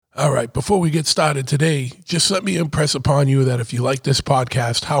All right, before we get started today, just let me impress upon you that if you like this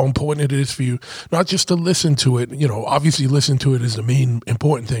podcast, how important it is for you, not just to listen to it, obviously listen to it is the main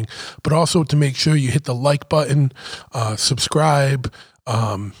important thing, but also to make sure you hit the like button, subscribe.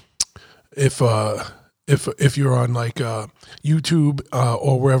 If you're on like YouTube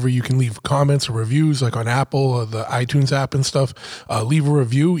or wherever you can leave comments or reviews, like on Apple or the iTunes app and stuff, leave a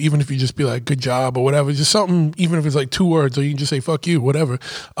review, even if you just be like, good job or whatever, just something, even if it's like 2 words, or you can just say, fuck you, whatever.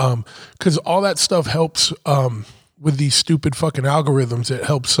 Because all that stuff helps with these stupid fucking algorithms. It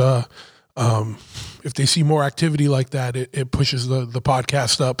helps if they see more activity like that, it pushes the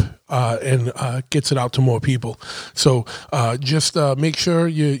podcast up and gets it out to more people. So just make sure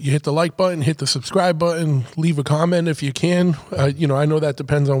you hit the like button, hit the subscribe button, leave a comment if you can. I know that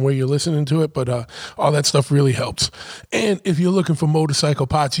depends on where you're listening to it, but all that stuff really helps. And if you're looking for motorcycle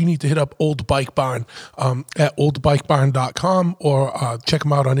parts, you need to hit up Old Bike Barn at oldbikebarn.com or check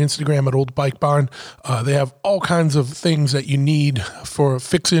them out on Instagram at Old Bike Barn. They have all kinds of things that you need for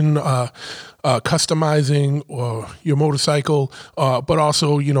fixing customizing or your motorcycle, but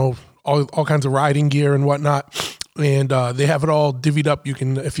also, all kinds of riding gear and whatnot. And they have it all divvied up. You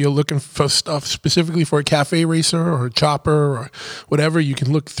can, if you're looking for stuff specifically for a cafe racer or a chopper or whatever, you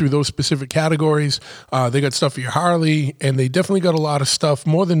can look through those specific categories. They got stuff for your Harley, and they definitely got a lot of stuff,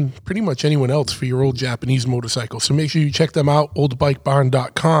 more than pretty much anyone else, for your old Japanese motorcycle. So make sure you check them out,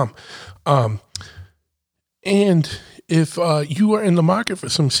 oldbikebarn.com. And if you are in the market for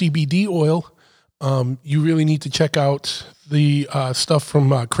some CBD oil, you really need to check out the stuff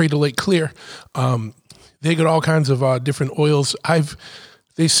from Cradle Lake Clear. They got all kinds of different oils.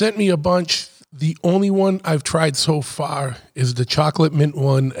 They sent me a bunch. The only one I've tried so far is the chocolate mint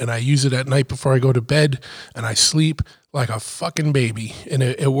one, and I use it at night before I go to bed, and I sleep like a fucking baby, and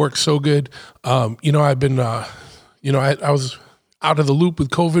it works so good. I've been, I was out of the loop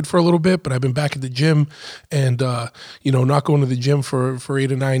with COVID for a little bit, but I've been back at the gym and, not going to the gym for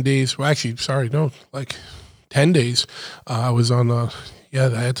 8 or 9 days. Well, actually, sorry, no, like 10 days. I was on, I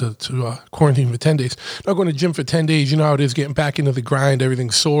had to quarantine for 10 days. Not going to the gym for 10 days. You know how it is, getting back into the grind,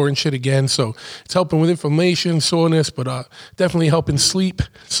 everything's sore and shit again. So it's helping with inflammation, soreness, but definitely helping sleep.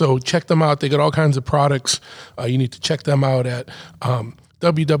 So check them out. They got all kinds of products. You need to check them out at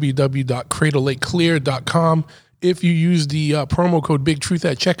www.cradlelakeclear.com. If you use the promo code Big Truth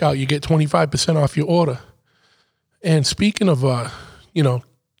at checkout, you get 25% off your order. And speaking of,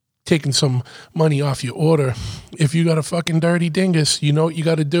 taking some money off your order, if you got a fucking dirty dingus, you know what you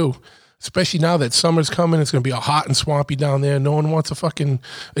got to do. Especially now that summer's coming, it's going to be all hot and swampy down there. No one wants a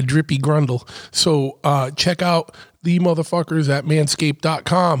drippy grundle. So check out the motherfuckers at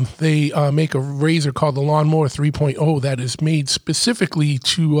manscaped.com. They make a razor called the Lawnmower 3.0 that is made specifically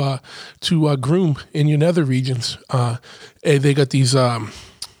to groom in your nether regions. They got these, as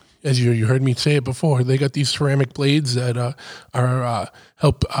you heard me say it before, they got these ceramic blades that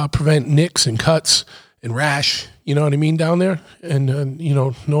help prevent nicks and cuts and rash, you know what I mean, down there. And,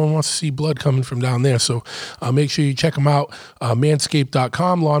 no one wants to see blood coming from down there. So make sure you check them out,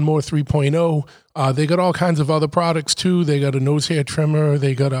 manscaped.com, Lawnmower 3.0. They got all kinds of other products, too. They got a nose hair trimmer.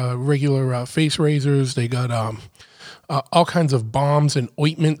 They got regular face razors. They got all kinds of balms and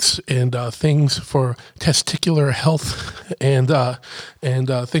ointments and things for testicular health and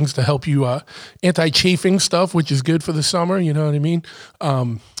things to help you, anti-chafing stuff, which is good for the summer, you know what I mean?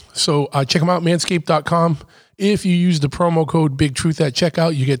 So check them out, manscaped.com. If you use the promo code Big Truth at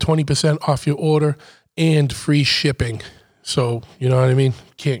checkout, you get 20% off your order and free shipping. So, you know what I mean?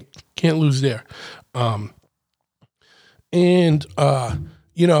 Can't lose there.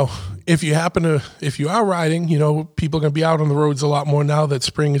 If you are riding, people are going to be out on the roads a lot more now that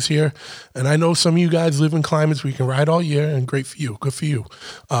spring is here. And I know some of you guys live in climates where you can ride all year, and great for you. Good for you.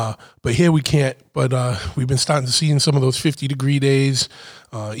 But here we can't. But we've been starting to see in some of those 50-degree days,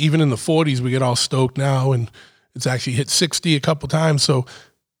 even in the 40s, we get all stoked now, and it's actually hit 60 a couple times. So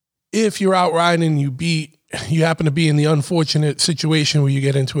if you're out riding and you happen to be in the unfortunate situation where you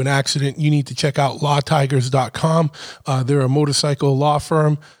get into an accident, you need to check out lawtigers.com. They're a motorcycle law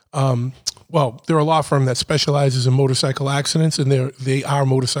firm. They're a law firm that specializes in motorcycle accidents, and they are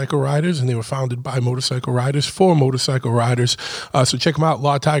motorcycle riders, and they were founded by motorcycle riders for motorcycle riders. So check them out,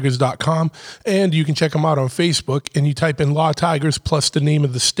 lawtigers.com, and you can check them out on Facebook, and you type in Law Tigers plus the name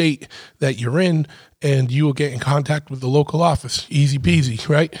of the state that you're in, and you will get in contact with the local office. Easy peasy,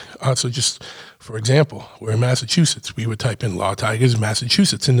 right? So just, for example, we're in Massachusetts. We would type in Law Tigers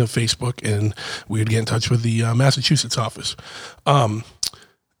Massachusetts into Facebook, and we would get in touch with the Massachusetts office.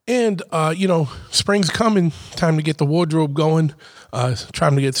 Spring's coming, time to get the wardrobe going,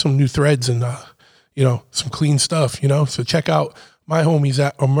 trying to get some new threads and, some clean stuff, so check out my homies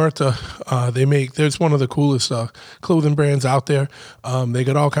at Omerta, there's one of the coolest clothing brands out there. They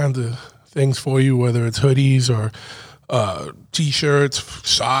got all kinds of things for you, whether it's hoodies or t-shirts,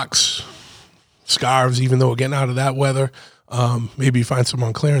 socks, scarves, even though we're getting out of that weather. Maybe you find some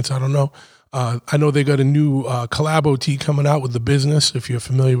on clearance, I don't know. I know they got a new collabo tee coming out with The Business, if you're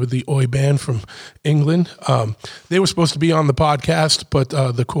familiar with the Oi band from England. They were supposed to be on the podcast, but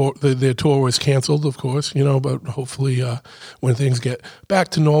their tour was canceled, of course, but hopefully when things get back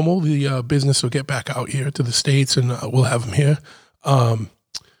to normal, the Business will get back out here to the States and we'll have them here.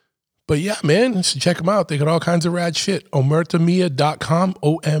 But yeah, man, so check them out. They got all kinds of rad shit. Omertamia.com,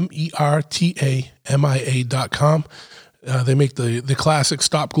 OMERTAMIA.com. They make the classic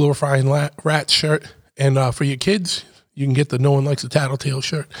Stop Glorifying Rats shirt. And for your kids, you can get the No One Likes a Tattletale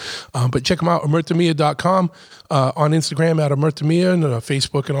shirt. But check them out, omertamia.com, on Instagram at omertamia, and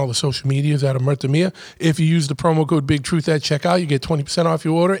Facebook and all the social medias at omertamia. If you use the promo code BigTruth at checkout, you get 20% off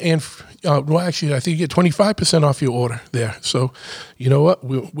your order. And, I think you get 25% off your order there. So, you know what?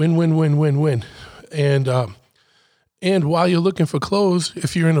 Win. And while you're looking for clothes,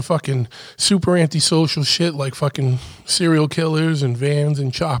 if you're into fucking super antisocial shit like fucking serial killers and vans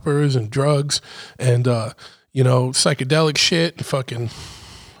and choppers and drugs and, psychedelic shit, fucking,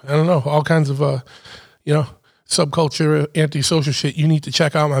 I don't know, all kinds of, subculture, antisocial shit, you need to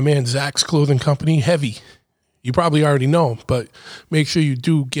check out my man Zach's clothing company, Heavy. You probably already know him, but make sure you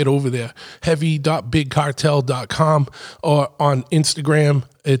do get over there. Heavy.bigcartel.com, or on Instagram,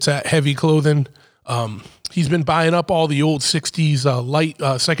 it's at Heavy Clothing. He's been buying up all the old 60s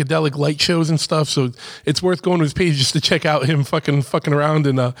psychedelic light shows and stuff, so it's worth going to his page just to check out him fucking around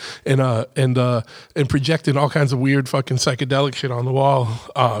and projecting all kinds of weird fucking psychedelic shit on the wall.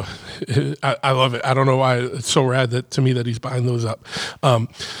 I love it. I don't know why it's so rad to me that he's buying those up.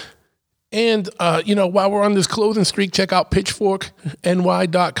 And while we're on this clothing streak, check out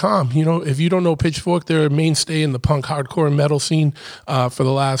pitchforkny.com. If you don't know Pitchfork, they're a mainstay in the punk hardcore metal scene for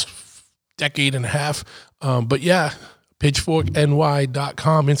the last decade and a half. But yeah,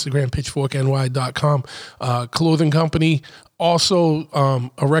 pitchforkny.com, Instagram, pitchforkny.com, clothing company. Also,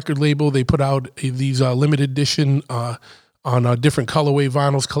 a record label. They put out these limited edition on different colorway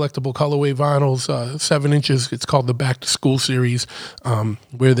vinyls, collectible colorway vinyls, 7 inches. It's called the Back to School series,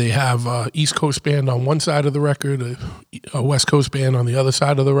 where they have East Coast band on one side of the record, a West Coast band on the other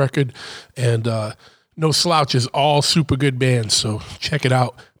side of the record, and no slouches, all super good bands. So check it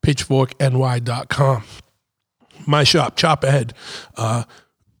out, pitchforkny.com. My shop, Chop Ahead,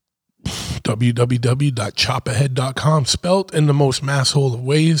 www.chopahead.com, spelt in the most masshole of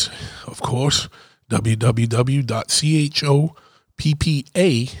ways, of course,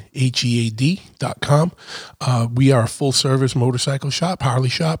 www.chopphahead.com. We are a full-service motorcycle shop, Harley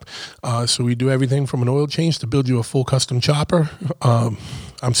shop, so we do everything from an oil change to build you a full custom chopper. I'm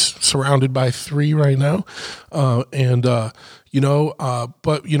surrounded by 3 right now, but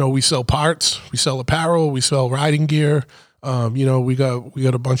we sell parts, we sell apparel, we sell riding gear. We got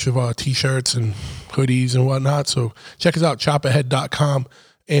a bunch of t-shirts and hoodies and whatnot. So check us out, chopahead.com.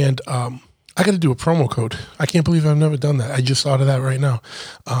 And I got to do a promo code. I can't believe I've never done that. I just thought of that right now.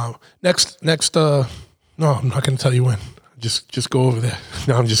 Next. No, I'm not going to tell you when. Just go over there.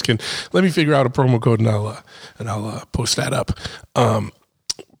 No, I'm just kidding. Let me figure out a promo code and I'll post that up.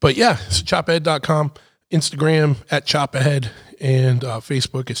 But yeah, it's chopahead.com, Instagram at chopahead, and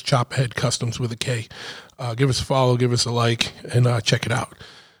Facebook is chopahead customs with a K. Give us a follow, give us a like, and check it out.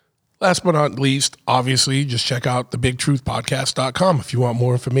 Last but not least, obviously, just check out thebigtruthpodcast.com if you want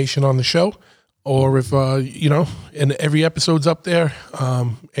more information on the show, or if, and every episode's up there.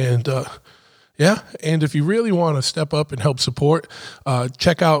 And if you really want to step up and help support,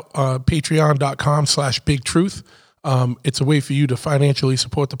 check out patreon.com/bigtruth. It's a way for you to financially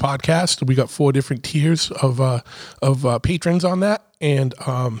support the podcast. We got 4 different tiers of patrons on that, and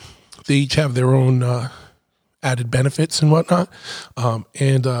they each have their own added benefits and whatnot.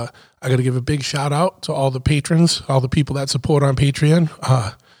 I got to give a big shout out to all the patrons, all the people that support on Patreon.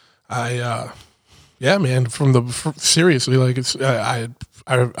 Seriously, like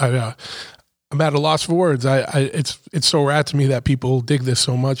I'm at a loss for words. It's so rad to me that people dig this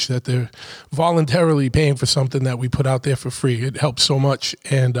so much that they're voluntarily paying for something that we put out there for free. It helps so much,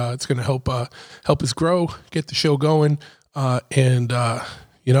 and it's going to help us grow, get the show going, and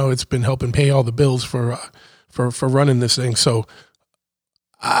it's been helping pay all the bills for running this thing. So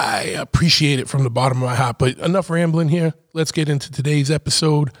I appreciate it from the bottom of my heart. But enough rambling here. Let's get into today's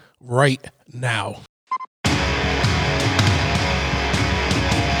episode right now. The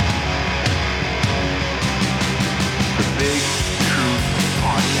Big Truth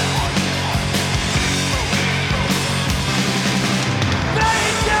Podcast.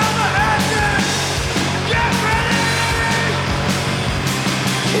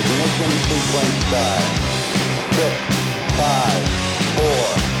 sequence start. 6, 5, 4,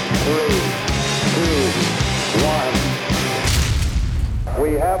 3, 2, 1.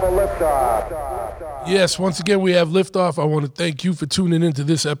 We have a liftoff. Yes, once again, we have liftoff. I want to thank you for tuning into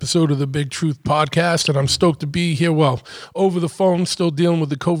this episode of the Big Truth Podcast, and I'm stoked to be here. Well, over the phone, still dealing with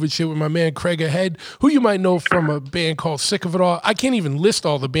the COVID shit with my man Craig Ahead, who you might know from a band called Sick of It All. I can't even list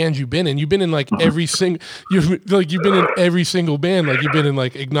all the bands you've been in. You've been in like every single, you've been in every single band. Like you've been in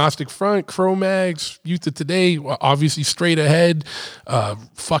like Agnostic Front, Cro-Mags, Youth of Today, obviously Straight Ahead,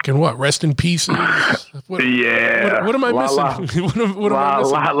 fucking what? Rest in Pieces. What am I missing? What am I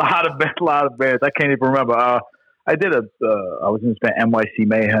missing? A lot of bands. I can't even remember. I did I was in this band NYC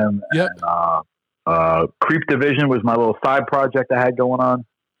Mayhem. Yep. And Creep Division was my little side project I had going on.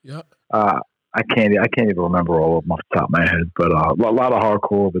 Yep. I can't even remember all of them off the top of my head, but a lot of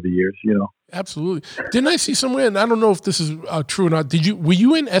hardcore over the years, you know. Absolutely. Didn't I see somewhere, and I don't know if this is true or not. Were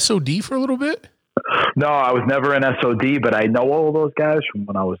you in SOD for a little bit? No, I was never in SOD, but I know all of those guys from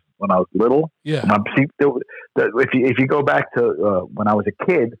when I was little. Yeah. If you go back to when I was a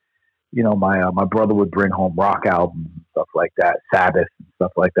kid, you know, my brother would bring home rock albums and stuff like that, Sabbath and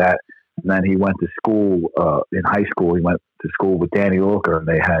stuff like that. And then he went to school in high school. He went to school with Danny Looker, and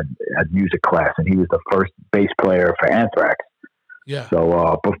they had music class, and he was the first bass player for Anthrax. Yeah.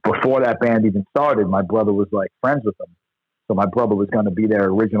 So before that band even started, my brother was like friends with them. So my brother was going to be their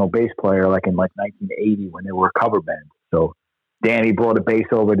original bass player, like in 1980 when they were a cover band. So Danny brought a bass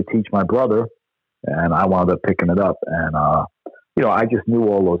over to teach my brother, and I wound up picking it up. And you know, I just knew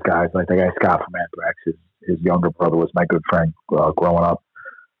all those guys. Like the guy Scott from Anthrax, his younger brother was my good friend growing up.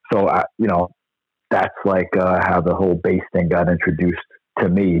 So you know, that's like how the whole bass thing got introduced to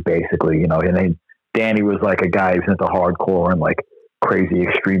me, basically. You know, and then Danny was like a guy who's into hardcore and like crazy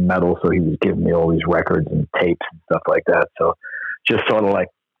extreme metal, so he was giving me all these records and tapes and stuff like that. So just sort of like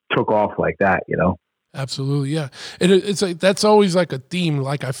took off like that, you know. Absolutely, yeah. And it's like that's always like a theme.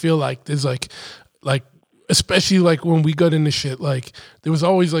 Like I feel like there's like especially like when we got into shit, like there was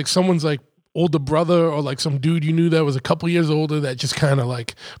always like someone's like older brother or like some dude you knew that was a couple years older that just kind of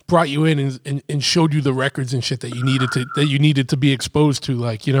like brought you in and showed you the records and shit that you needed to be exposed to,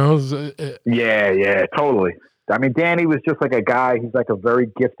 like, you know. Yeah, totally. I mean, Danny was just like a guy. He's like a very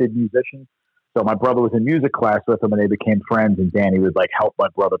gifted musician. So my brother was in music class with him, and they became friends. And Danny would like help my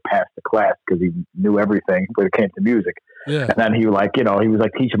brother pass the class because he knew everything when it came to music. Yeah. And then he was like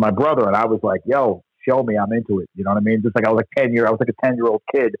teaching my brother, and I was like, "Yo, show me, I'm into it." You know what I mean? Just like I was like a 10-year-old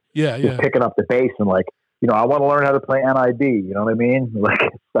kid, just picking up the bass and like, you know, I want to learn how to play NIB. You know what I mean? Like,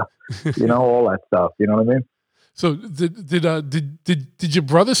 you know, all that stuff. You know what I mean? So did your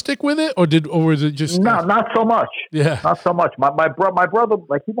brother stick with it, or was it just not so much? Yeah, not so much. My brother,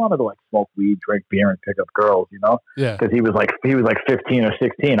 like, he wanted to like smoke weed, drink beer, and pick up girls, you know. Yeah, because he was like 15 or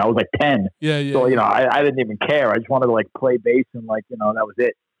 16. I was like 10. Yeah. So you know, I didn't even care. I just wanted to like play bass and like, you know, that was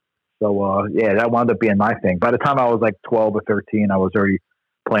it. So yeah, that wound up being my thing. By the time I was like 12 or 13, I was already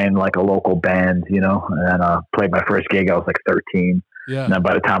playing like a local band, you know, and then played my first gig. I was like 13. Yeah. And then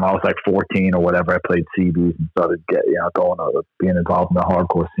by the time I was like 14 or whatever, I played CBs and started being involved in the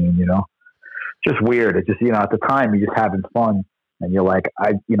hardcore scene, you know. Just weird. It's just, you know, at the time you're just having fun, and you're like,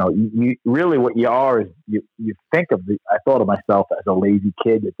 you really what you are is you think I thought of myself as a lazy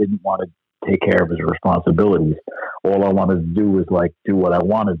kid that didn't want to take care of his responsibilities. All I wanted to do was like do what I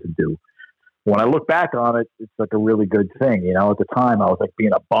wanted to do. When I look back on it, it's like a really good thing, you know. At the time I was like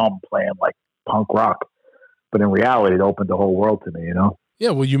being a bum playing like punk rock. But in reality, it opened the whole world to me, you know? Yeah,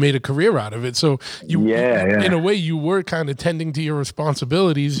 well, you made a career out of it. So, in a way, you were kind of tending to your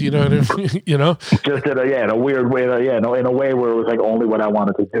responsibilities, you know what I mean? You know? Just in a weird way, in a way where it was like only what I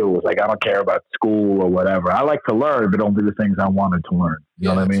wanted to do. It was like, I don't care about school or whatever. I like to learn, but only the things I wanted to learn. You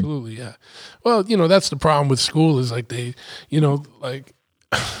know what I mean? Absolutely, yeah. Well, you know, that's the problem with school is like they, you know, like,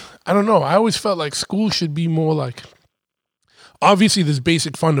 I don't know. I always felt like school should be more like, obviously, there's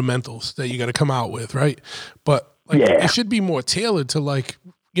basic fundamentals that you got to come out with, right? But like, it should be more tailored to like,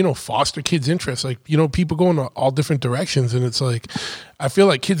 you know, foster kids' interests. Like, you know, people go in all different directions, and it's like, I feel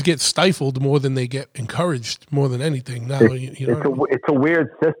like kids get stifled more than they get encouraged more than anything. Now, it's a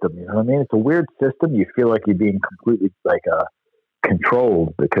weird system. You know what I mean? It's a weird system. You feel like you're being completely like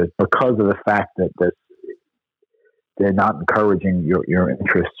controlled because of the fact that they're not encouraging your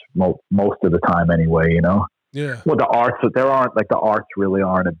interests most of the time anyway. You know. Yeah. Well, the arts really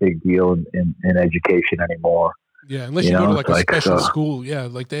aren't a big deal in education anymore. Yeah, unless you go to like a special school. Yeah,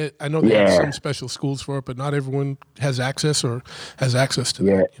 like I know they have some special schools for it, but not everyone has access to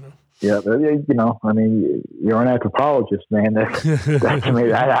that. You know? Yeah, you know, I mean, you're an anthropologist, man. That's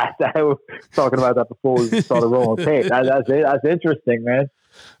me. I was talking about that before we started rolling tape. That's interesting, man.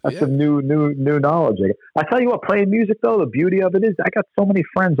 That's some new knowledge. I tell you what, playing music though, the beauty of it is I got so many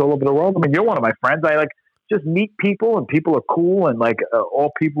friends all over the world. I mean, you're one of my friends. I like just meet people, and people are cool, and like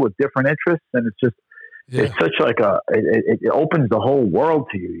all people with different interests, and it's just it's such like it opens the whole world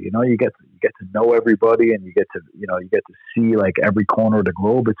to you. You know, you get to know everybody, and you get to see like every corner of the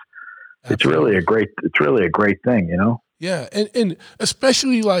globe. It's really a great thing. You know. Yeah, and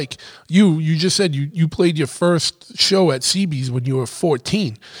especially like you just said you played your first show at CB's when you were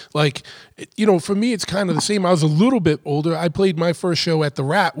 14. Like, you know, for me, it's kind of the same. I was a little bit older. I played my first show at the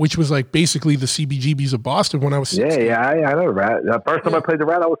Rat, which was like basically the CBGBs of Boston when I was 16. Yeah, I know Rat. The first time I played the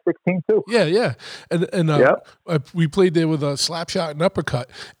Rat, I was 16 too. Yeah. And we played there with a Slapshot and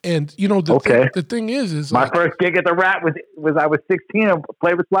Uppercut. And, you know, the thing is my first gig at the Rat was I was 16 and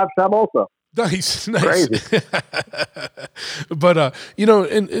played with Slapshot also. Nice. Crazy. But, you know,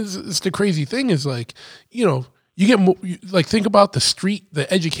 and it's the crazy thing is like, you know, you get like, think about the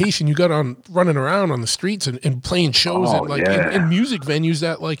education you got on running around on the streets and playing shows and like in music venues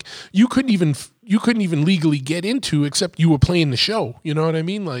that like you couldn't even legally get into except you were playing the show. You know what I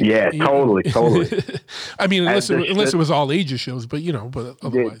mean? Like, totally. I mean, unless it was all ages shows, but you know, but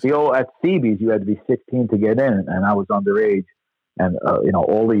otherwise. The old at CB's, you had to be 16 to get in, and I was underage. And you know,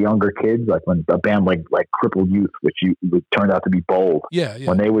 all the younger kids, like when a band like Crippled Youth, which turned out to be Bold. Yeah.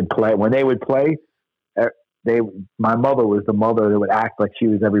 When they would play, my mother was the mother that would act like she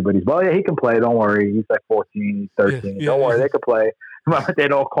was everybody's. Well, yeah, he can play. Don't worry. He's like 14, 13. Don't worry, they could play.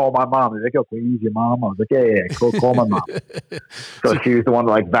 They'd all call my mom. They're like, "Oh, can we use your mom?" I was like, "Yeah, call my mom." So she was the one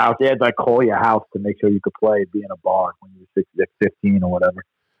to like vouch. They had to like call your house to make sure you could play, be in a bar when you were 15 or whatever.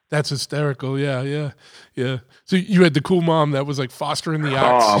 That's hysterical. Yeah. So you had the cool mom that was like fostering the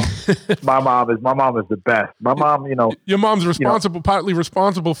arts. My mom is the best. My mom, you know, your mom's partly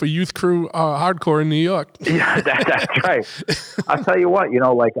responsible for Youth Crew hardcore in New York. Yeah, that's right. I'll tell you what, you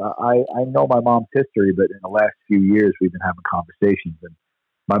know, like I know my mom's history, but in the last few years we've been having conversations. And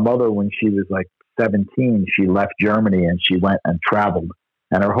my mother, when she was like 17, she left Germany and she went and traveled.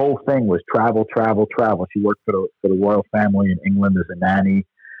 And her whole thing was travel. She worked for the royal family in England as a nanny.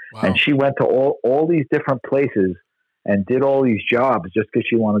 Wow. And she went to all these different places and did all these jobs just because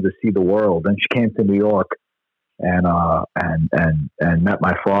she wanted to see the world. Then she came to New York and met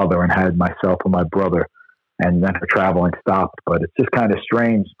my father and had myself and my brother. And then her traveling stopped. But it's just kind of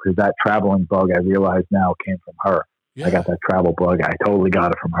strange because that traveling bug, I realize now, came from her. Yeah. I got that travel bug. I totally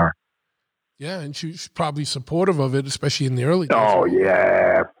got it from her. Yeah, and she's probably supportive of it, especially in the early days. Oh,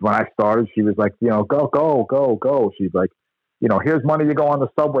 yeah. When I started, she was like, you know, go. She's like, you know, here's money to go on the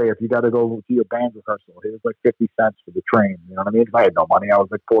subway if you got to go to your band rehearsal. Here's like 50 cents for the train. You know what I mean? If I had no money, I was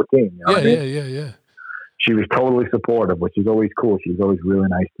like 14. You know what I mean? Yeah. She was totally supportive, which is always cool. She was always really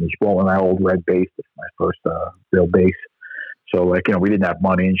nice to me. She bought my old red bass. It's my first real bass. So, like, you know, we didn't have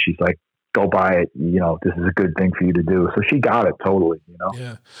money, and she's like, go buy it. You know, this is a good thing for you to do. So she got it totally, you know?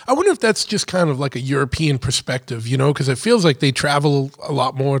 Yeah. I wonder if that's just kind of like a European perspective, you know, because it feels like they travel a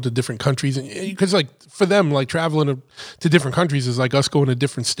lot more to different countries. Because, like, for them, like, traveling to different countries is like us going to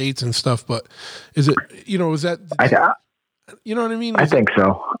different states and stuff. But is it, you know, is that, you know what I mean? I think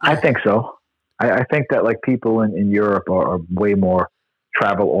so. I think that, like, people in Europe are way more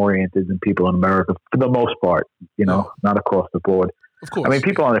travel-oriented than people in America, for the most part, you know, not across the board. Of course. I mean,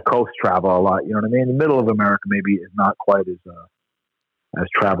 people on the coast travel a lot. You know what I mean? The middle of America maybe is not quite as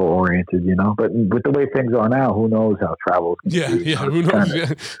travel oriented. You know, but with the way things are now, who knows how travel is going to be? Yeah. Who knows?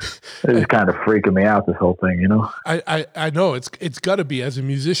 It's kind of freaking me out, this whole thing. You know. I know it's got to be as a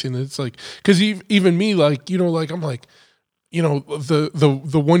musician. It's like because even me, like, you know, like I'm like, you know,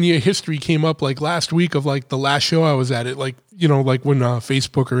 the 1 year history came up like last week of like the last show I was at. It, like, you know, like when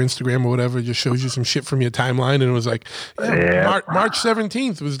Facebook or Instagram or whatever just shows you some shit from your timeline, and it was like, March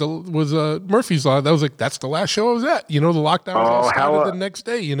 17th was Murphy's Law. That was like, that's the last show I was at. You know, the lockdown started the next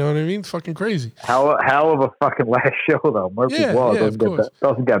day. You know what I mean? It's fucking crazy. Hell of a fucking last show though. Murphy's Law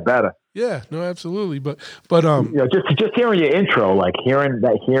doesn't get better. Yeah, no, absolutely. But you know, just hearing your intro, like hearing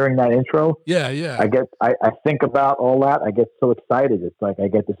that intro. Yeah. I think about all that. I get so excited. It's like I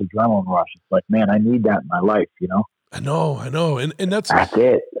get this adrenaline rush. It's like, man, I need that in my life, you know? I know. And that's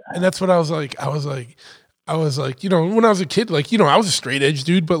it. And that's what I was like, you know, when I was a kid, like, you know, I was a straight edge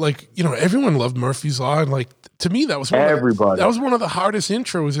dude, but like, you know, everyone loved Murphy's Law. And like, to me, that was one of the hardest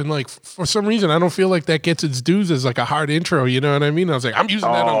intros. And like, for some reason, I don't feel like that gets its dues as like a hard intro. You know what I mean? I was like, I'm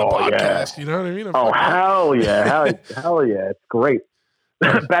using that on the podcast. Yeah. You know what I mean? Hell yeah. Hell yeah. It's great.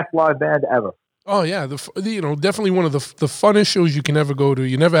 Best live band ever. Oh yeah, definitely one of the funnest shows you can ever go to.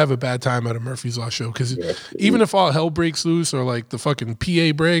 You never have a bad time at a Murphy's Law show because even if all hell breaks loose or like the fucking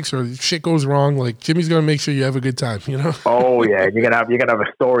PA breaks or shit goes wrong, like Jimmy's gonna make sure you have a good time. Oh yeah, you're gonna have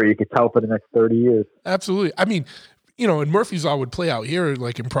a story you could tell for the next 30 years. Absolutely. I mean, and Murphy's Law would play out here,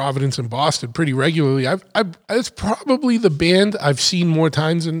 like in Providence and Boston, pretty regularly. It's probably the band I've seen more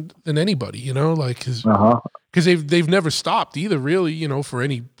times than anybody. Because they've never stopped either, really. For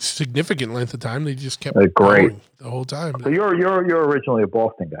any significant length of time, they just kept going the whole time. So you're originally a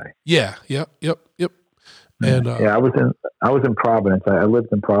Boston guy. Yeah. Yep. And I was in Providence. I lived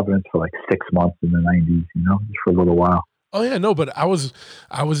in Providence for like 6 months in the '90s. Just for a little while. Oh yeah, no, but I was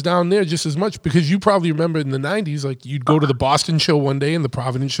down there just as much because you probably remember in the '90s, like you'd go to the Boston show one day and the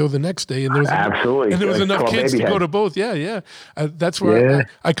Providence show the next day, and there was enough kids to go to both. Yeah. That's where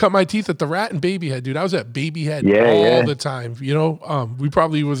I cut my teeth at the Rat and Babyhead, dude. I was at Babyhead all the time. We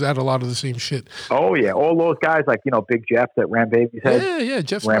probably was at a lot of the same shit. Oh yeah, all those guys like Big Jeff that ran Babyhead. Yeah,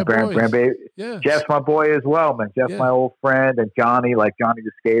 Jeff's my boy. Yeah, Jeff's my boy as well, man. Jeff's my old friend, and Johnny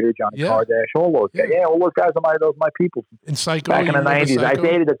the skater, Johnny Kardash, all those guys. Yeah, all those guys are my people. In Psycho, back in the '90s, I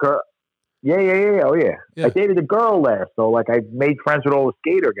dated a girl. Yeah. Oh yeah. I dated a girl there, so like I made friends with all the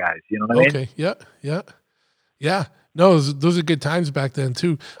skater guys. You know what I mean? Okay. Yeah. No, those are good times back then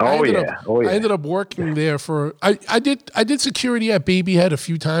too. I ended up working there for. I did security at Babyhead a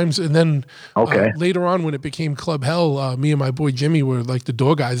few times, and then later on when it became Club Hell, me and my boy Jimmy were like the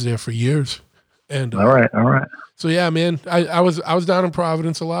door guys there for years. And all right. So yeah, man, I was down in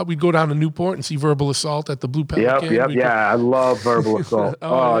Providence a lot. We'd go down to Newport and see Verbal Assault at the Blue Pelican. Yep. I love Verbal Assault. They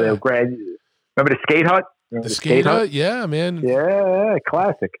were great. Remember the Skate Hut? The Skate Hut? Yeah, man. Yeah,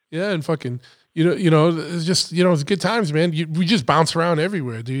 classic. Yeah, and fucking, it's just, it's good times, man. We just bounce around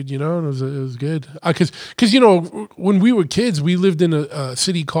everywhere, dude. And it was good. Because when we were kids, we lived in a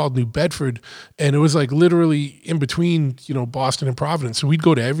city called New Bedford, and it was like literally in between, Boston and Providence. So we'd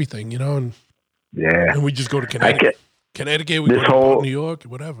go to everything, and. Yeah. And we just go to Connecticut. We go to New York,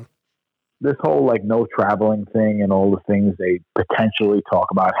 whatever. This whole like no traveling thing and all the things they potentially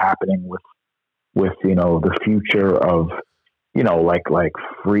talk about happening with the future of like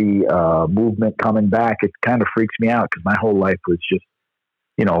free movement coming back, it kind of freaks me out because my whole life was just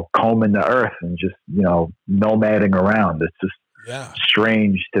combing the earth and just nomading around. It's just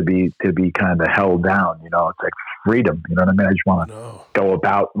strange to be kind of held down. It's like freedom. You know what I mean? I just want to go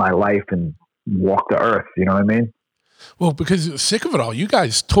about my life and walk the earth, you know what I mean? Well, because sick of it all, you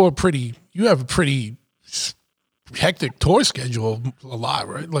guys you have a pretty hectic tour schedule a lot,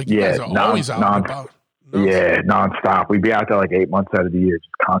 right? Like you guys are always out and about. Yeah, nonstop. We'd be out there like 8 months out of the year,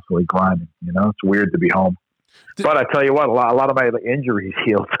 just constantly grinding, It's weird to be home. But I tell you what, a lot of my injuries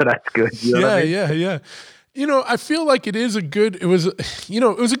healed, so that's good. You know what I mean? Yeah. I feel like it was a good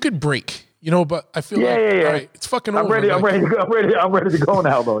break. But I feel like all right, it's fucking over. I'm ready to go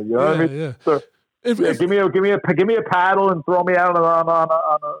now, though. You know what I mean? Yeah. So, give me a paddle and throw me out on a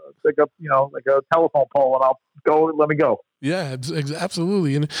like a telephone pole, and I'll go. Let me go. Yeah,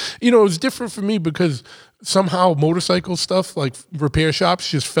 absolutely. And, it was different for me because somehow motorcycle stuff, like repair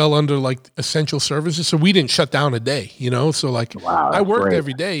shops, just fell under like essential services. So we didn't shut down a day, So like I worked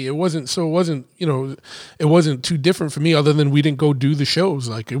every day. It wasn't too different for me other than we didn't go do the shows.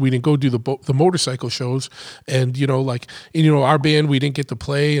 Like we didn't go do the motorcycle shows. And, our band, we didn't get to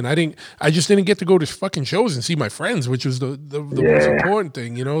play. And I just didn't get to go to fucking shows and see my friends, which was the most important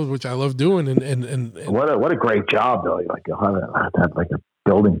thing, which I love doing. And what a great job though. Like, like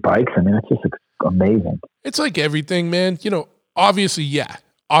building bikes. I mean, that's just amazing. It's like everything, man. Obviously, yeah.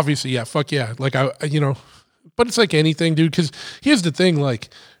 Fuck yeah. Like but it's like anything, dude. Because here's the thing, like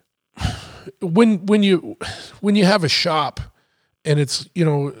when you have a shop and it's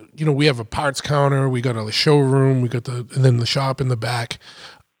we have a parts counter, we got a showroom, we got and then the shop in the back.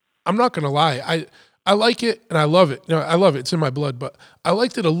 I'm not gonna lie, I like it and I love it. I love it. It's in my blood. But I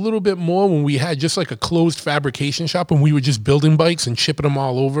liked it a little bit more when we had just like a closed fabrication shop and we were just building bikes and shipping them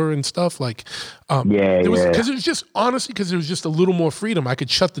all over and stuff. Like, because it was just honestly because there was just a little more freedom. I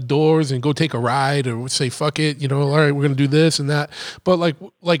could shut the doors and go take a ride or say fuck it. All right, we're gonna do this and that. But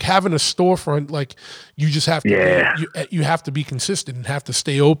like having a storefront, like you just have to you have to be consistent and have to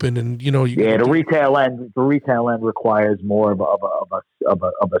stay open and the retail end requires more of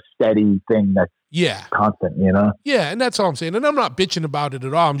a steady thing that Yeah. constant, you know? Yeah, and that's all I'm saying. And I'm not bitching about it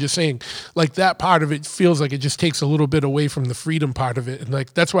at all. I'm just saying, like, that part of it feels like it just takes a little bit away from the freedom part of it. And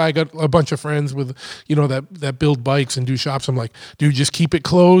like that's why I got a bunch of friends with, that build bikes and do shops. I'm like, dude, just keep it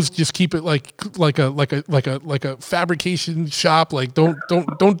closed. Just keep it like a fabrication shop. Like, don't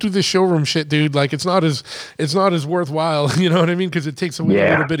do the showroom shit, dude. Like, it's not as worthwhile. You know what I mean? Because it takes away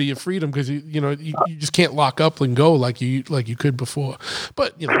a little bit of your freedom because you just can't lock up and go like you could before.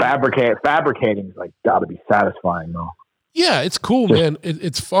 But fabricating is like got to be satisfying though. Yeah, it's cool, man.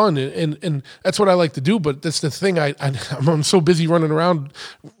 It's fun, and that's what I like to do. But that's the thing. I'm so busy running around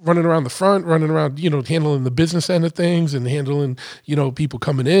the front, running around, handling the business end of things and handling, people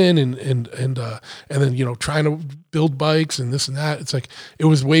coming in and then trying to build bikes and this and that. It's like it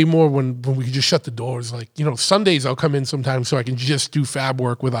was way more when we could just shut the doors. Like Sundays I'll come in sometimes so I can just do fab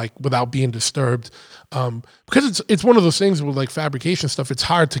work without being disturbed. Because it's one of those things with like fabrication stuff. It's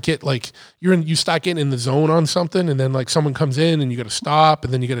hard to get like you start getting in the zone on something, and then like someone comes in and you got to stop,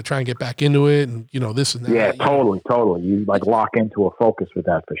 and then you got to try and get back into it, and this and that. Yeah, totally. You like lock into a focus with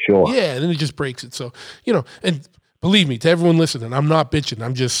that for sure. Yeah, and then it just breaks it. So and believe me, to everyone listening, I'm not bitching.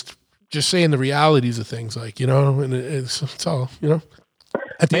 I'm just saying the realities of things, like and it's all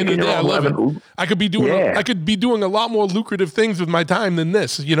At the end of the day, I love it. I could be doing a lot more lucrative things with my time than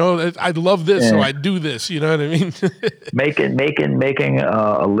this. I'd love this, so I do this. You know what I mean? making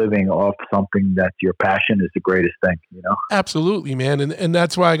a living off something that's your passion is the greatest thing. Absolutely, man, and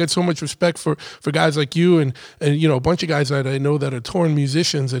that's why I got so much respect for guys like you and a bunch of guys that I know that are touring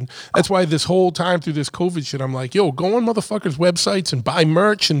musicians, and that's why this whole time through this COVID shit, I'm like, yo, go on motherfuckers' websites and buy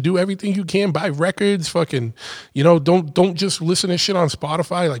merch and do everything you can, buy records, fucking, don't just listen to shit on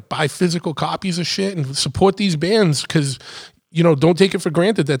Spotify. Like, buy physical copies of shit and support these bands because, don't take it for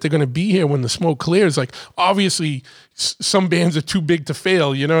granted that they're going to be here when the smoke clears. Like, obviously, some bands are too big to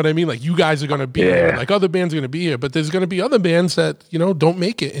fail. You know what I mean? Like, you guys are going to be here. Like, other bands are going to be here. But there's going to be other bands that, don't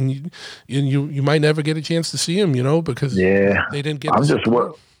make it. And you might never get a chance to see them, because they didn't get I'm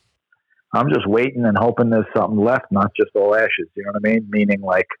just waiting and hoping there's something left, not just all ashes. You know what I mean? Meaning,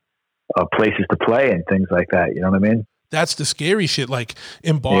 like, places to play and things like that. You know what I mean? That's the scary shit. Like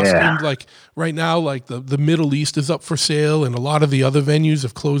in Boston, like right now, like the Middle East is up for sale, and a lot of the other venues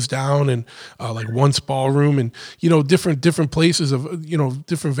have closed down, and like Once Ballroom, and different places of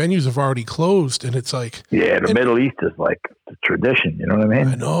different venues have already closed, and it's like the Middle East is like the tradition. You know what I mean?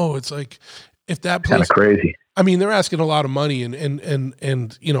 I know, it's like if that place kind of crazy. I mean, they're asking a lot of money,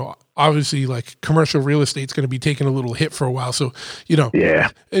 and obviously, like commercial real estate's going to be taking a little hit for a while. So,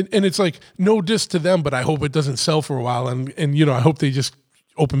 and it's like no diss to them, but I hope it doesn't sell for a while, and I hope they just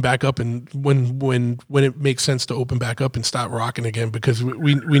open back up, and when it makes sense to open back up and start rocking again, because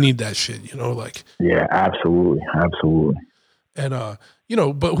we need that shit, like. Yeah, absolutely. And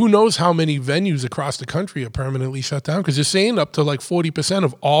but who knows how many venues across the country are permanently shut down? Because they're saying up to like 40%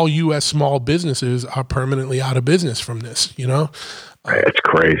 of all U.S. small businesses are permanently out of business from this. It's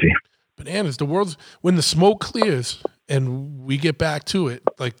crazy. Bananas. The world's when the smoke clears and we get back to it,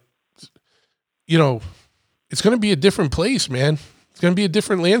 like, it's going to be a different place, man. It's going to be a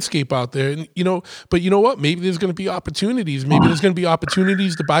different landscape out there, and But you know what? Maybe there's going to be opportunities. Maybe there's going to be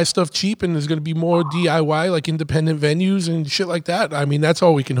opportunities to buy stuff cheap, and there's going to be more DIY, like independent venues and shit like that. I mean, that's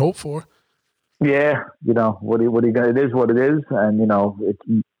all we can hope for. Yeah, what are you going? It is what it is, and it's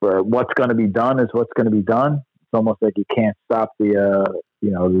what's going to be done is what's going to be done. It's almost like you can't stop you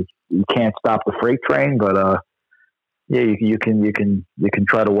can't stop the freight train, but you can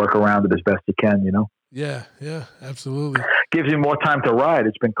try to work around it as best you can. Yeah, absolutely. Gives you more time to ride.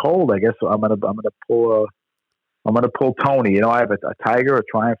 It's been cold, I guess. So I'm gonna pull Tony. I have a Tiger, a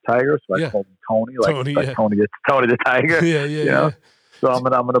Triumph Tiger, so I call him Tony, Tony the Tiger. Yeah. So I'm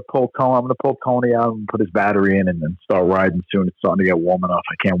gonna pull Tony. I'm gonna pull Tony out and put his battery in and start riding soon. It's starting to get warm enough.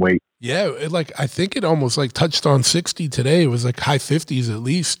 I can't wait. Yeah, I think it almost like touched on 60 today. It was like high 50s at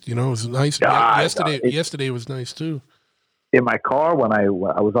least. It was nice. Yesterday was nice too. In my car when I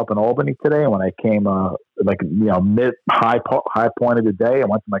was up in Albany today, and when I came mid high point of the day, I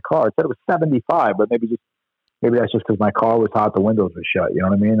went to my car. It said it was 75, but maybe that's just because my car was hot, the windows were shut. You know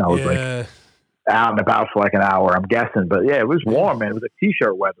what I mean? I was like out and about for like an hour, I'm guessing. But yeah, it was warm, man. It was like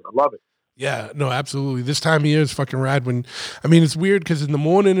t-shirt weather. I love it. Yeah, no, absolutely. This time of year is fucking rad. It's weird because in the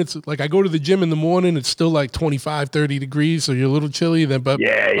morning, it's like I go to the gym in the morning, it's still like 25, 30 degrees, so you're a little chilly. Then, but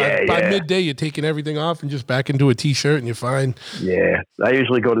by midday, you're taking everything off and just back into a t-shirt and you're fine. Yeah, I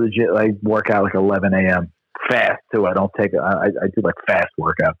usually go to the gym, I work out like 11 a.m. fast too. I don't take, I do like fast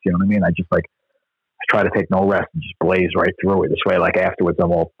workouts, you know what I mean? I just like try to take no rest and just blaze right through it. This way, like afterwards,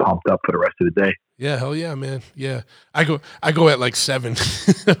 I'm all pumped up for the rest of the day. Yeah, hell yeah, man. Yeah, I go at like 7.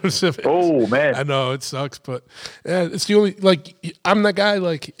 Oh man, I know it sucks, but it's the only like I'm that guy.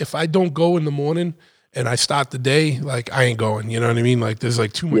 Like if I don't go in the morning and I start the day, like I ain't going. You know what I mean? Like there's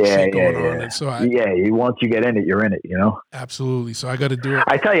like too much shit going on, and so once you get in it, you're in it. You know. Absolutely. So I got to do it.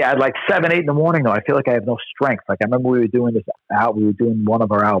 I tell you, at like 7, 8 in the morning, though, I feel like I have no strength. Like I remember we were doing this out. We were doing one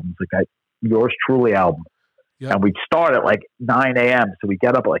of our albums, like that Yours Truly album. Yep. And we'd start at like 9 a.m. So we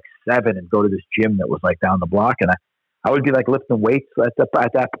get up at like 7 and go to this gym that was like down the block. And I would be like lifting weights at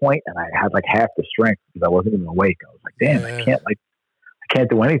that point, and I had like half the strength because I wasn't even awake. I was like, damn, Yeah. I can't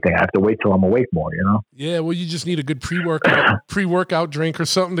do anything. I have to wait till I'm awake more, you know? Yeah, well, you just need a good pre-workout drink or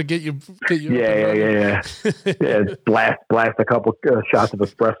something to get you. Yeah. Blast a couple shots of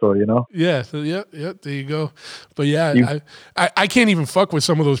espresso, you know? Yeah, so yeah, there you go. But yeah, I can't even fuck with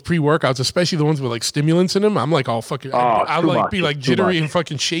some of those pre-workouts, especially the ones with like stimulants in them. I'm like all fucking, I'm like be like jittery and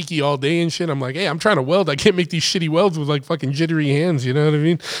fucking shaky all day and shit. I'm like, hey, I'm trying to weld. I can't make these shitty welds with like fucking jittery hands. You know what I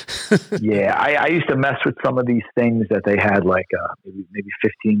mean? Yeah, I used to mess with some of these things that they had like maybe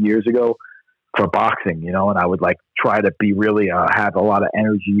 15 years ago for boxing, you know, and I would like try to be really have a lot of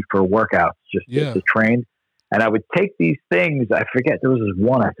energy for workouts just to train. And I would take these things. I forget, there was this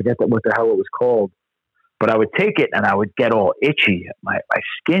one, I forget what the hell it was called, but I would take it and I would get all itchy. My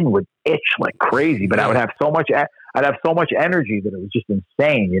skin would itch like crazy, but I would have so much energy that it was just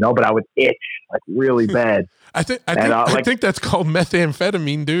insane, you know, but I would itch like really bad. I think that's called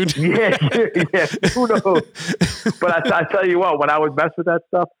methamphetamine, dude. Yeah. Who knows? But I tell you what, when I would mess with that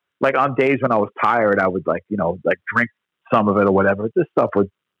stuff, like on days when I was tired, I would like, you know, like drink some of it or whatever. This stuff would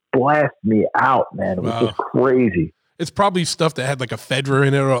blast me out, man. It was just crazy. It's probably stuff that had like ephedra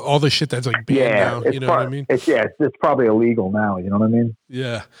in it or all the shit that's like banned now. You know what I mean? It's probably illegal now. You know what I mean?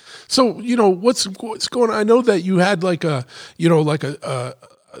 Yeah. So, you know, what's going on? I know that you had like a, you know, like a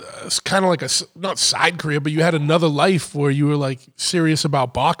kind of like a, not side career, but you had another life where you were like serious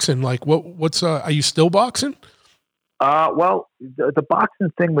about boxing. Like what's are you still boxing? Well, the boxing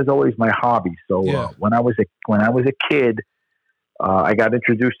thing was always my hobby. So when I was a kid, I got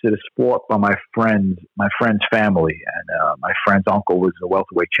introduced to the sport by my friend's family, and my friend's uncle was a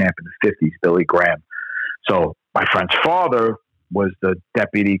welterweight champ in the 50s, Billy Graham. So my friend's father was the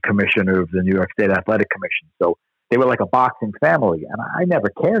deputy commissioner of the New York State Athletic Commission. So they were like a boxing family, and I never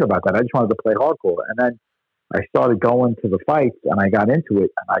cared about that. I just wanted to play hardcore. And then I started going to the fights, and I got into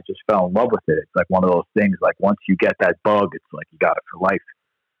it, and I just fell in love with it. It's like one of those things, like once you get that bug, it's like you got it for life.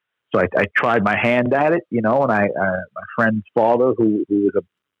 So I tried my hand at it, you know, and my friend's father, who was a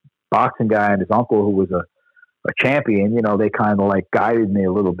boxing guy, and his uncle, who was a champion, you know, they kind of like guided me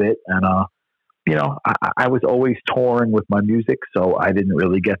a little bit. And, you know, I was always touring with my music, so I didn't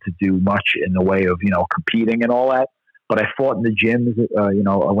really get to do much in the way of, you know, competing and all that. But I fought in the gyms, you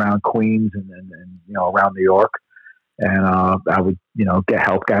know, around Queens and you know, around New York. And I would, you know,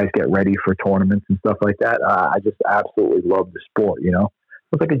 help guys get ready for tournaments and stuff like that. I just absolutely loved the sport, you know.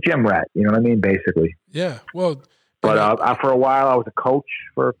 It was like a gym rat, you know what I mean, basically. Yeah, well. But for a while, I was a coach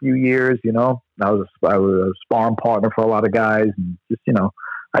for a few years, you know. I was a sparring partner for a lot of guys. And just, you know,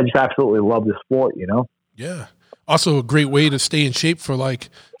 I just absolutely love the sport, you know. Yeah. Also a great way to stay in shape for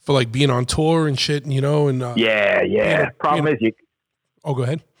being on tour and shit, you know. And Problem is, go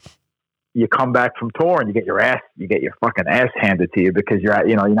ahead. You come back from tour and you get your fucking ass handed to you because you're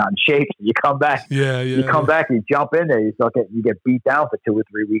not in shape. You come back, you come back, you jump in there, you get beat down for 2 or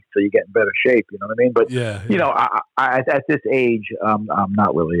 3 weeks so you get in better shape. You know what I mean? But you know, I at this age, I'm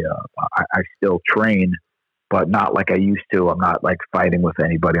not really. I still train, but not like I used to. I'm not like fighting with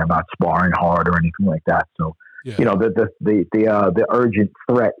anybody. I'm not sparring hard or anything like that. So. Yeah. You know, the urgent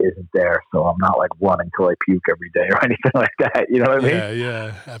threat isn't there, so I'm not like running till I puke every day or anything like that. You know what I mean?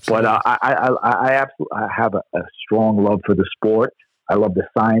 Yeah, absolutely. But I absolutely have a strong love for the sport. I love the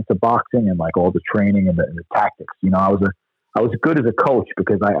science of boxing and like all the training and the tactics. You know, I was good as a coach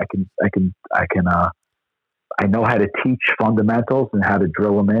because I know how to teach fundamentals and how to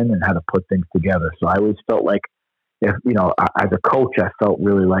drill them in and how to put things together. So I always felt like, if you know, as a coach, I felt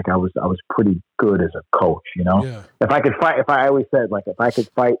really like I was pretty good as a coach. You know, if I could fight, I always said like if I could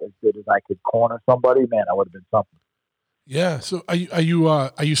fight as good as I could corner somebody, man, I would have been something. Yeah. So are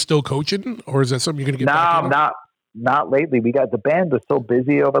you still coaching, or is that something you're gonna get? back not lately. We got the band was so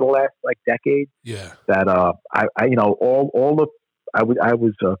busy over the last like decade. Yeah. That I you know I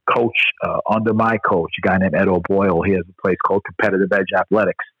was a coach under my coach, a guy named Ed O'Boyle. He has a place called Competitive Edge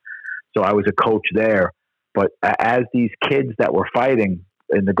Athletics. So I was a coach there. But as these kids that were fighting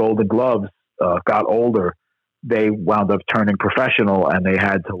in the Golden Gloves got older, they wound up turning professional, and they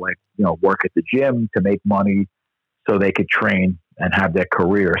had to work at the gym to make money so they could train and have their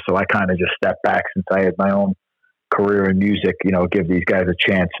career. So I kind of just stepped back since I had my own career in music, give these guys a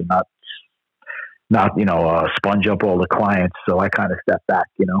chance and not sponge up all the clients. So I kind of stepped back,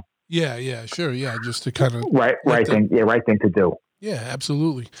 Yeah, sure. Yeah. Just to kind of right thing to do. Yeah,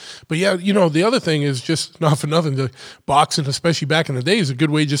 absolutely. But yeah, the other thing is just not for nothing. The boxing, especially back in the day, is a good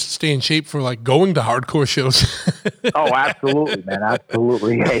way just to stay in shape for like going to hardcore shows. Oh, absolutely, man,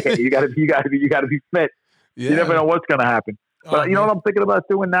 absolutely. Yeah, you gotta be fit. Yeah. You never know what's gonna happen. But you know what I'm thinking about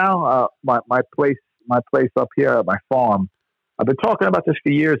doing now? My place up here at my farm. I've been talking about this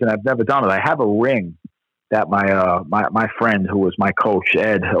for years, and I've never done it. I have a ring that my friend who was my coach,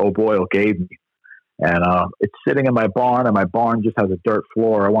 Ed O'Boyle, gave me. And it's sitting in my barn, and my barn just has a dirt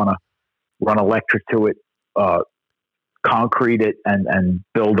floor. I want to run electric to it, concrete it, and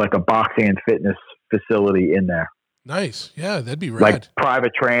build like a boxing and fitness facility in there. Nice. Yeah, that'd be rad. Like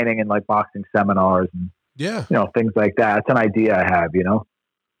private training and like boxing seminars and things like that. It's an idea I have,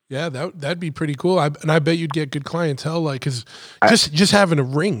 Yeah, that'd be pretty cool. I bet you'd get good clientele, like, because just having a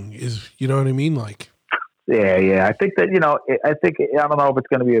ring is, you know what I mean, like. Yeah. I think that, I don't know if it's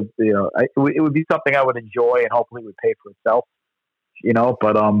going to be it would be something I would enjoy and hopefully would pay for itself,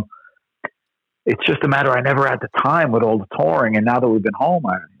 but it's just a matter, I never had the time with all the touring. And now that we've been home,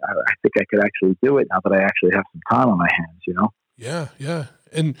 I think I could actually do it now that I actually have some time on my hands, Yeah.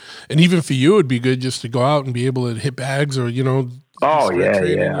 And even for you, it'd be good just to go out and be able to hit bags or, training,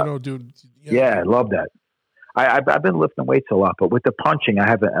 dude. Yeah, I love that. I've been lifting weights a lot, but with the punching, I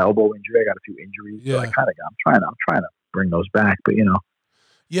have an elbow injury. I got a few injuries. Yeah. So I'm trying to bring those back, but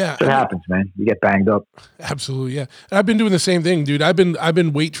yeah, it happens, man. You get banged up. Absolutely. Yeah. And I've been doing the same thing, dude. I've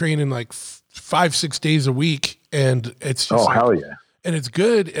been weight training like 5-6 days a week, and it's just hell yeah. And it's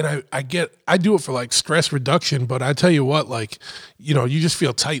good. And I do it for like stress reduction, but I tell you what, like, you just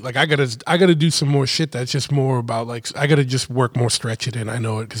feel tight. Like I gotta do some more shit. That's just more about like, I gotta just work more, stretch it in. I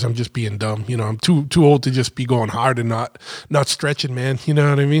know it, cause I'm just being dumb. I'm too old to just be going hard and not stretching, man. You know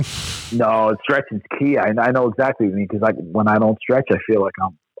what I mean? No, stretching's key. I know exactly what you mean. Cause like when I don't stretch, I feel like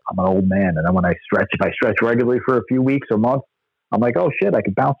I'm an old man. And then when I stretch, if I stretch regularly for a few weeks or months, I'm like, oh shit, I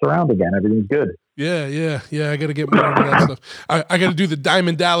can bounce around again. Everything's good. Yeah. I got to get more into that stuff. I got to do the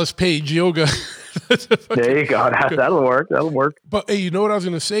Diamond Dallas Page yoga. There you go. That'll work. But hey, you know what I was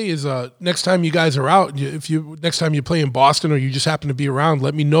going to say is next time you guys are out, next time you play in Boston or you just happen to be around,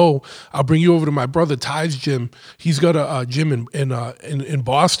 let me know. I'll bring you over to my brother Ty's gym. He's got a gym in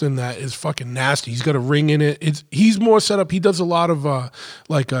Boston that is fucking nasty. He's got a ring in it. He's more set up. He does a lot of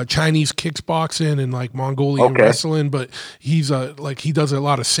Chinese kickboxing and like Mongolian wrestling, but he's he does a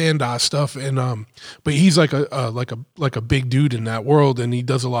lot of Sanda stuff and but he's like a big dude in that world, and he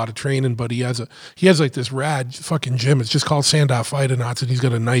does a lot of training. But he has like this rad fucking gym. It's just called Sanda Fighting Arts, and he's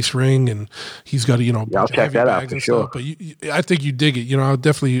got a nice ring, and he's got I'll check that out for sure. But I think you dig it. I'll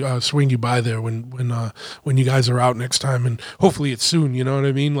definitely swing you by there when you guys are out next time, and hopefully it's soon. You know what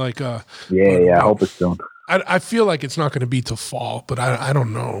I mean? Like I hope it's soon. I feel like it's not going to be till fall, but I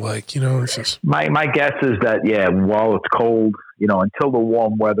don't know. Like, it's just my guess is that while it's cold, until the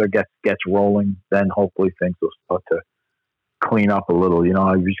warm weather gets rolling, then hopefully things will start to clean up a little. You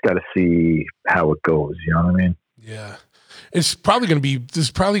just got to see how it goes. You know what I mean? Yeah, it's probably going to be.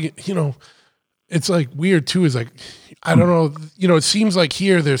 There's probably it's like weird too. Is like I don't know. It seems like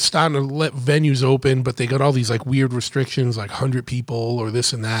here they're starting to let venues open, but they got all these like weird restrictions, like 100 people or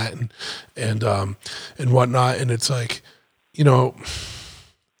this and that, and whatnot. And it's like,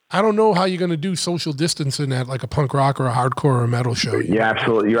 I don't know how you're going to do social distancing at like a punk rock or a hardcore or a metal show. You're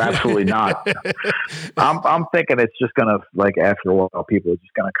absolutely not. I'm thinking it's just going to, like, after a while, people are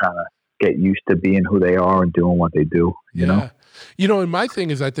just going to kind of get used to being who they are and doing what they do, you know? And my thing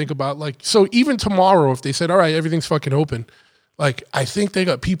is, I think about like, so even tomorrow, if they said, all right, everything's fucking open, like, I think they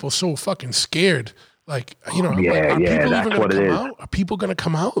got people so fucking scared. Like, are people even going to come out? Are people going to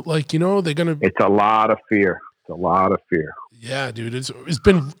come out? Like, they're going to. It's a lot of fear. Yeah, dude, it's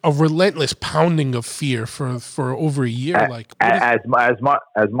been a relentless pounding of fear for over a year. Like as much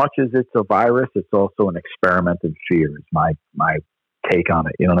as it's a virus, it's also an experiment in fear. Is my take on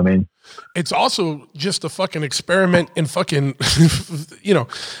it. You know what I mean? It's also just a fucking experiment in fucking.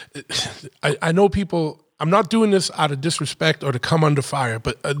 I know people. I'm not doing this out of disrespect or to come under fire,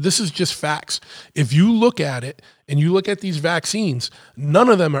 but this is just facts. If you look at it and you look at these vaccines, none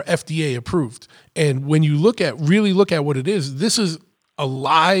of them are FDA approved. And when you really look at what it is, this is a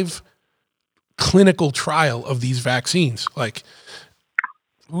live clinical trial of these vaccines. Like,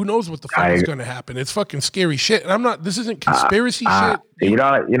 who knows what the fuck is going to happen? It's fucking scary shit. And this isn't conspiracy shit. You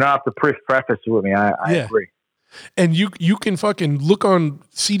don't have to preface it with me. I agree. And you can fucking look on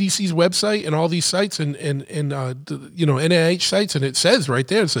CDC's website and all these sites and NIH sites, and it says right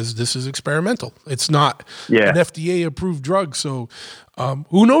there, it says this is experimental. It's not an FDA approved drug. So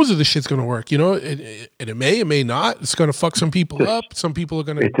who knows if this shit's going to work? And it may not. It's going to fuck some people up. Some people are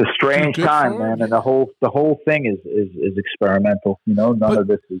going to. It's a strange time, man, and the whole thing is experimental. None of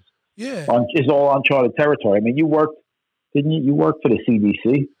this is all uncharted territory. I mean, didn't you? You worked for the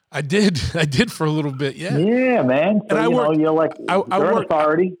CDC. I did for a little bit, yeah. Yeah, man. So, and you're like an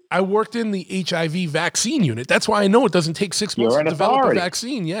authority. I worked in the HIV vaccine unit. That's why I know it doesn't take 6 months to develop a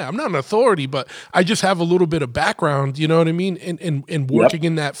vaccine. Yeah, I'm not an authority, but I just have a little bit of background, you know what I mean, in working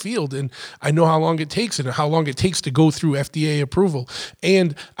in that field. And I know how long it takes and how long it takes to go through FDA approval.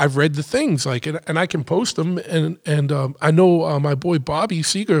 And I've read the things, and I can post them. And I know my boy Bobby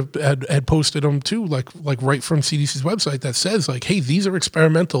Seeger had posted them too, like right from CDC's website that says, like, hey, these are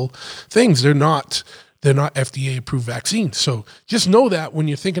experimental things. They're not FDA approved vaccines. So just know that when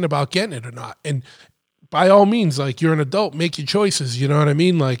you're thinking about getting it or not. And by all means, like, you're an adult, make your choices. You know what I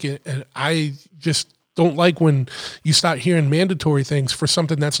mean? Like, and I just don't like when you start hearing mandatory things for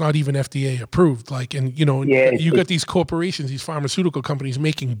something that's not even FDA approved. Like, and you got these corporations, these pharmaceutical companies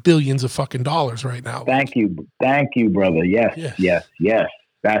making billions of fucking dollars right now. Thank you, brother. Yes.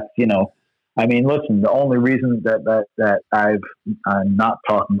 That's I mean, listen, the only reason that I'm not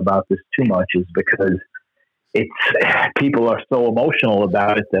talking about this too much is because people are so emotional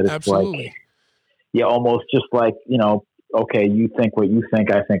about it that it's Absolutely. like, you almost just like, okay, you think what you think,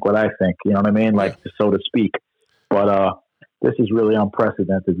 I think what I think, you know what I mean? Like, so to speak. But, this is really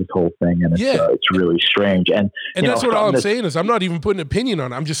unprecedented, this whole thing, and it's really strange. And that's what all I'm saying is I'm not even putting an opinion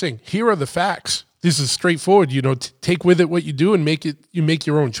on it. I'm just saying, here are the facts. This is straightforward, take with it what you do and you make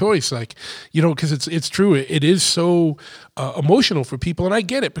your own choice. Like, because it's true. It is so emotional for people. And I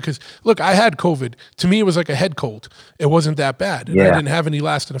get it because, look, I had COVID. To me, it was like a head cold. It wasn't that bad. And I didn't have any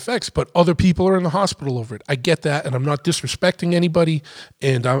lasting effects, but other people are in the hospital over it. I get that. And I'm not disrespecting anybody.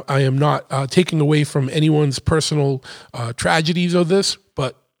 And I am not taking away from anyone's personal tragedies of this,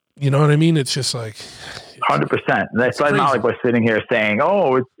 but you know what I mean? It's just like 100%. That's not like we're sitting here saying,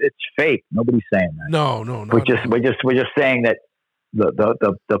 "Oh, it's fake." Nobody's saying that. No. We're just saying that the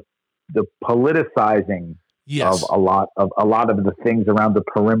politicizing of a lot of the things around the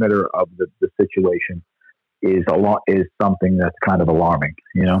perimeter of the situation is something that's kind of alarming.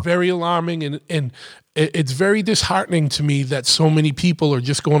 Very alarming, and it's very disheartening to me that so many people are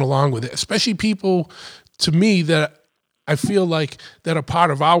just going along with it, especially people to me that I feel like that are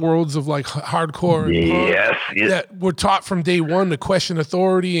part of our worlds of like hardcore and that we're taught from day one to question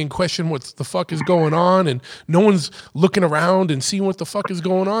authority and question what the fuck is going on, and no one's looking around and seeing what the fuck is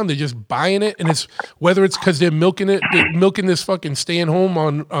going on. They're just buying it, and it's whether it's because they're milking this fucking staying home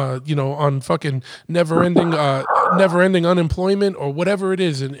on on fucking never ending unemployment or whatever it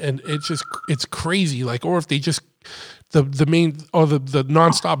is, and it's crazy. Like, or if they just the main or the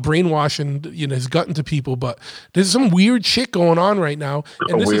nonstop brainwashing has gotten to people. But there's some weird shit going on right now,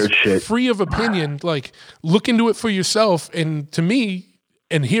 and this is free of opinion. Like, look into it for yourself. And to me,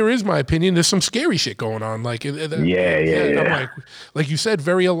 and here is my opinion, there's some scary shit going on. Like, I'm like you said,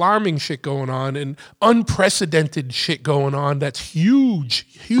 very alarming shit going on and unprecedented shit going on. That's huge.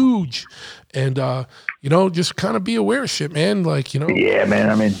 And just kind of be aware of shit, man. Like, Yeah, man.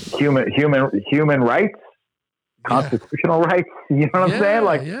 I mean, human rights. Constitutional rights, you know what I'm saying?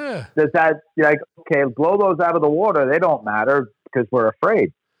 Like, does that, like, okay, blow those out of the water? They don't matter because we're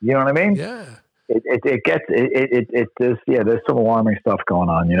afraid. You know what I mean? Yeah. There's some alarming stuff going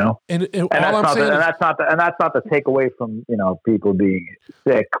on, And that's not to take away from people being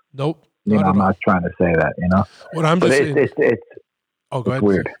sick. Nope. I'm not trying to say that. What I'm just saying, it's go ahead.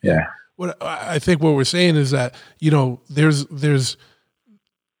 Weird. Yeah. What I think what we're saying is that there's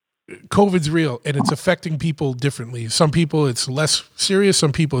COVID's real and it's affecting people differently. Some people it's less serious.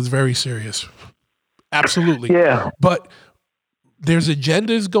 Some people it's very serious. Absolutely. Yeah. But there's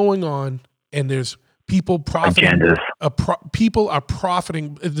agendas going on, and there's people profiting. People are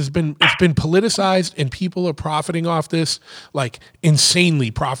profiting. It's been politicized, and people are profiting off this, like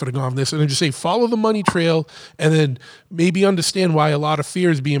insanely profiting off this. And I just say follow the money trail, and then maybe understand why a lot of fear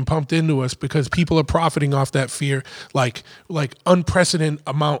is being pumped into us, because people are profiting off that fear, like unprecedented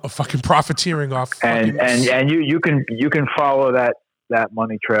amount of fucking profiteering off. And you can follow that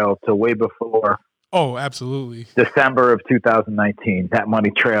money trail to way before. Oh, absolutely. December of 2019. That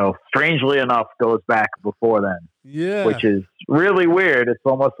money trail, strangely enough, goes back before then. Yeah. Which is really weird. It's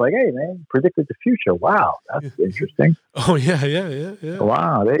almost like, hey, man, predicted the future. Wow, that's interesting. Oh, yeah.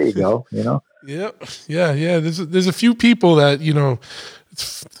 Wow, there you go, Yeah. There's a few people that,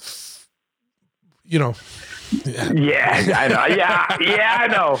 you know. Yeah, I know. Yeah, I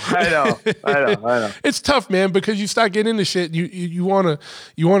know. It's tough, man, because you start getting into shit. You wanna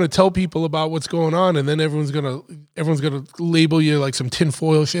tell people about what's going on, and then everyone's gonna label you like some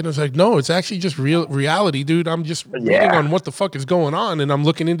tinfoil shit. And it's like, no, it's actually just reality, dude. I'm just reading on what the fuck is going on, and I'm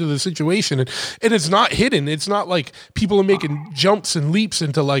looking into the situation, and it's not hidden. It's not like people are making jumps and leaps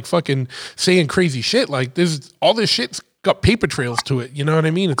into like fucking saying crazy shit. Like there's all this shit's got paper trails to it. You know what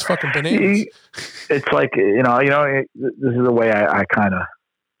I mean? It's fucking bananas. It's like, this is the way I kind of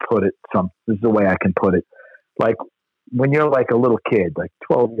put it. This is the way I can put it. Like when you're like a little kid, like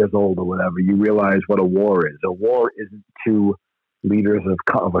 12 years old or whatever, you realize what a war is. A war isn't two leaders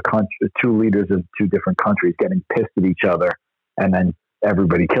of a country, two leaders of two different countries getting pissed at each other and then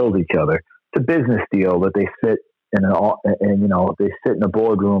everybody kills each other. It's a business deal that they sit in they sit in a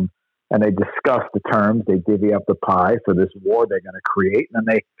boardroom and they discuss the terms, they divvy up the pie for this war they're going to create, and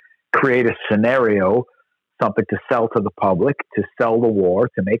then they create a scenario, something to sell to the public, to sell the war,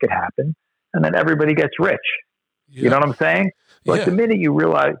 to make it happen, and then everybody gets rich. Yeah. You know what I'm saying? Like the minute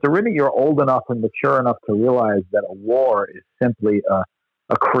you're old enough and mature enough to realize that a war is simply a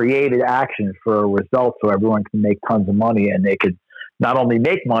created action for a result so everyone can make tons of money, and they could not only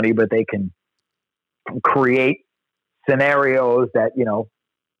make money, but they can create scenarios that,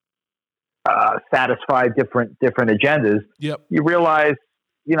 satisfy different agendas. Yep. You realize,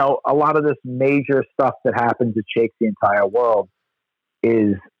 a lot of this major stuff that happens that shakes the entire world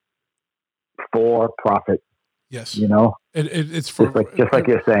is for profit. Yes. It's for just like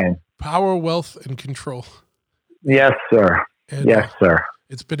you're saying, power, wealth, and control. Yes, sir. And, yes, sir.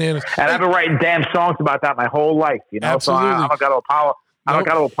 It's bananas. And I've been writing damn songs about that my whole life. Absolutely. So I don't got to I don't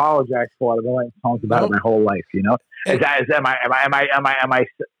got to apologize for it. I've been writing songs about it my whole life.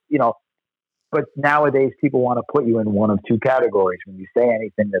 But nowadays people want to put you in one of two categories when you say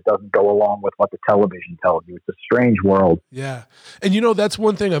anything that doesn't go along with what the television tells you. It's a strange world. Yeah. And that's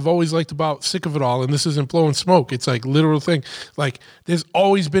one thing I've always liked about Sick of It All, and this isn't blowing smoke. It's like literal thing. Like there's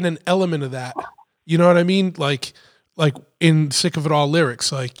always been an element of that. You know what I mean? Like in Sick of It All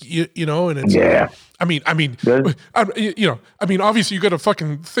lyrics, like, and it's, obviously you got to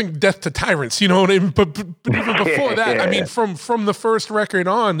fucking think death to tyrants, you know what I mean? But even before that, from the first record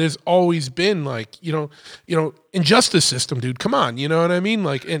on, there's always been like, injustice system, dude, come on. You know what I mean?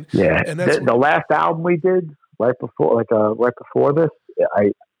 Like, and that's the last album we did right before this,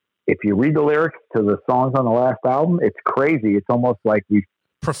 if you read the lyrics to the songs on the last album, it's crazy. It's almost like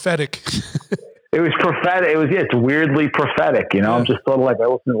prophetic. It was prophetic. It's weirdly prophetic. I'm just sort of like, I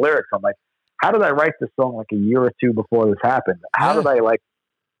listen to the lyrics. I'm like, how did I write this song like a year or two before this happened? How did I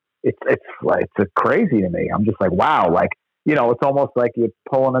it's crazy to me. I'm just like, wow. Like, it's almost like you're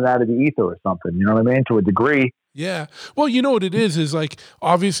pulling it out of the ether or something. You know what I mean? To a degree. Yeah. Well, you know what it is like,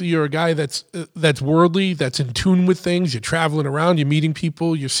 obviously you're a guy that's worldly, that's in tune with things. You're traveling around, you're meeting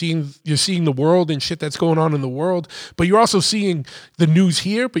people, you're seeing the world and shit that's going on in the world, but you're also seeing the news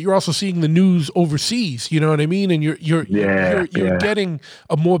here, but you're also seeing the news overseas. You know what I mean? And you're getting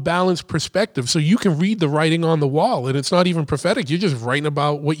a more balanced perspective. So you can read the writing on the wall, and it's not even prophetic. You're just writing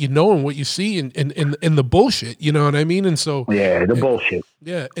about what you know and what you see in the bullshit. You know what I mean? And so bullshit.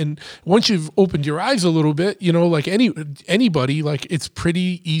 Yeah. And once you've opened your eyes a little bit, like anybody, like it's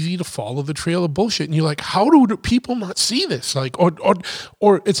pretty easy to follow the trail of bullshit. And you're like, how do people not see this? Like,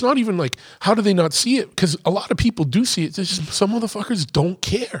 or it's not even like, how do they not see it? Because a lot of people do see it. It's just some motherfuckers don't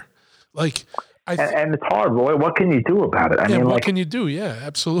care. Like, and it's hard, Roy. What can you do about it? I mean, what can you do? Yeah,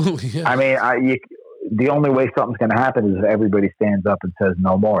 absolutely. Yeah. I mean, the only way something's going to happen is if everybody stands up and says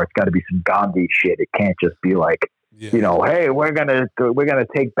no more. It's got to be some Gandhi shit. It can't just be like, hey, we're gonna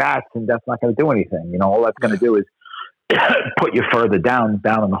take bats and that's not gonna do anything. All that's gonna do is put you further down in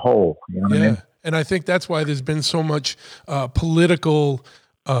the hole. You know what I mean? And I think that's why there's been so much political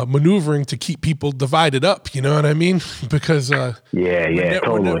maneuvering to keep people divided up. You know what I mean? Because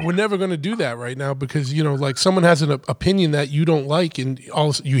totally. We're never gonna do that right now because like someone has an opinion that you don't like and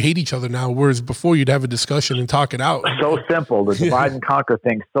you hate each other now, whereas before you'd have a discussion and talk it out. So simple. The divide and conquer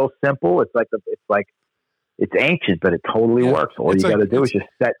thing's so simple. It's ancient, but it totally works. All you got to do is just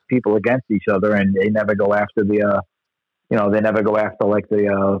set people against each other, and they never go after the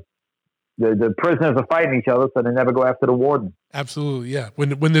prisoners are fighting each other, so they never go after the warden. Absolutely, yeah.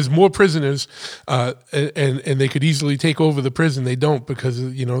 When there's more prisoners, and they could easily take over the prison, they don't because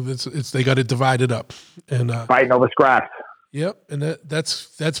they got it divided up and fighting over scraps. Yep, and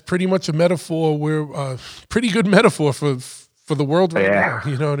that's pretty much a metaphor. We're pretty good metaphor for the world right now.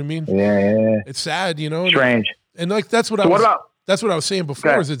 You know what I mean? Yeah. It's sad, Strange. And like that's what I was saying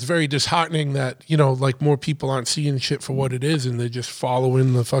before is it's very disheartening that, like more people aren't seeing shit for what it is and they're just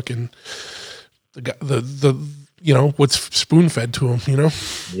following the fucking what's spoon fed to them,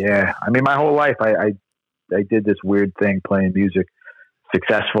 Yeah. I mean, my whole life, I did this weird thing playing music,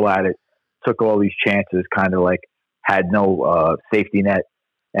 successful at it, took all these chances, kind of like had no safety net.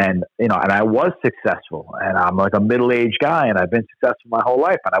 And, and I was successful, and I'm like a middle-aged guy, and I've been successful my whole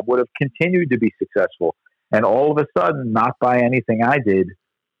life, and I would have continued to be successful. And all of a sudden, not by anything I did,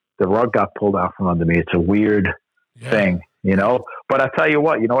 the rug got pulled out from under me. It's a weird thing, But I tell you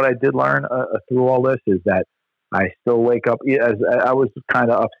what I did learn through all this is that I still wake up. As I was kind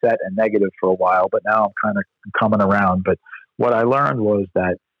of upset and negative for a while, but now I'm kind of coming around. But what I learned was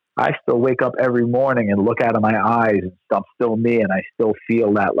that I still wake up every morning and look out of my eyes, and I'm still me, and I still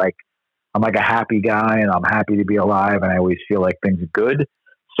feel that like I'm like a happy guy, and I'm happy to be alive, and I always feel like things are good.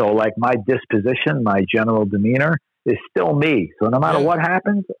 So like my disposition, my general demeanor is still me. So no matter what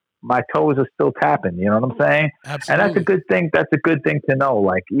happens, my toes are still tapping. You know what I'm saying? Absolutely. And that's a good thing. That's a good thing to know.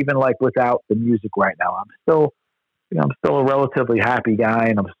 Like even like without the music right now, I'm still a relatively happy guy,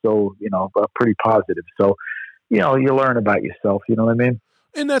 and I'm still, pretty positive. So, you learn about yourself. You know what I mean?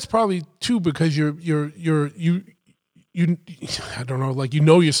 And that's probably too because you I don't know, like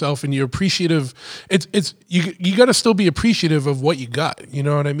yourself and you're appreciative. It's you got to still be appreciative of what you got. You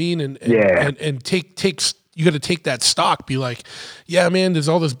know what I mean? And take you got to take that stock. Be like, yeah, man, there's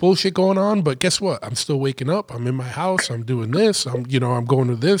all this bullshit going on, but guess what? I'm still waking up. I'm in my house. I'm doing this. I'm going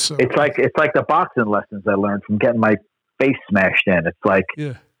to this. It's like the boxing lessons I learned from getting my face smashed in. It's like,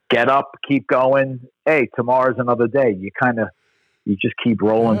 get up, keep going. Hey, tomorrow's another day. You just keep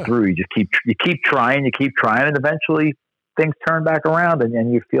rolling through. You keep trying, and eventually things turn back around,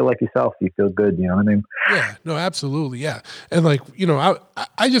 and you feel like yourself. You feel good. You know what I mean? Yeah, no, absolutely. Yeah. And like,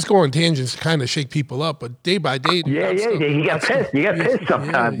 I just go on tangents to kind of shake people up, but day by day. You get pissed. You get pissed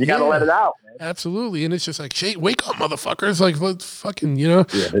sometimes. You got to let it out, man. Absolutely. And it's just like, wake up, motherfuckers. Like, let's fucking,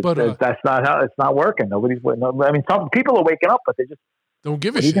 but that's not how it's not working. Some people are waking up, but they just don't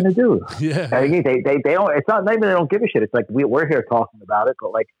give a shit. What are you going to do? Yeah. They don't, it's not maybe they don't give a shit. It's like, we're here talking about it,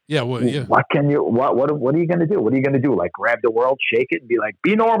 but like, what are you going to do? What are you going to do? Like grab the world, shake it and be like,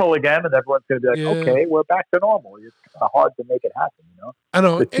 be normal again. And everyone's going to be like, okay, we're back to normal. It's kind of hard to make it happen, I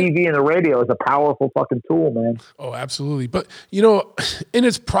know. The TV and the radio is a powerful fucking tool, man. Oh, absolutely. But, and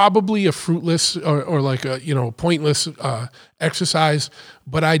it's probably a fruitless or like a, pointless exercise,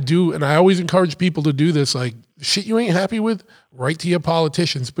 but I do. And I always encourage people to do this. Like shit you ain't happy with, write to your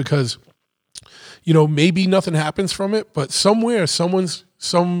politicians because, maybe nothing happens from it, but somewhere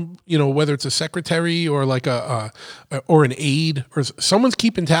whether it's a secretary or like or an aide or someone's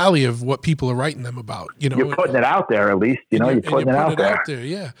keeping tally of what people are writing them about, You're putting it out there at least, you're putting it out there.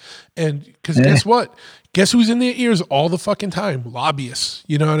 Yeah. And because guess what? Guess who's in their ears all the fucking time? Lobbyists.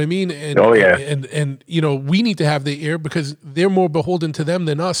 You know what I mean? And, And we need to have their ear because they're more beholden to them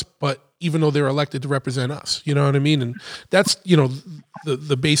than us, but even though they're elected to represent us, you know what I mean? And that's,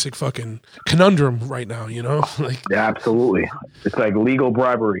 the basic fucking conundrum right now, like, yeah, absolutely. It's like legal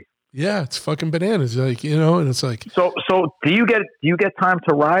bribery. Yeah. It's fucking bananas. Like, and it's like, so do you get time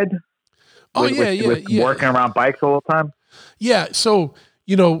to ride? With working around bikes all the time? Yeah. So,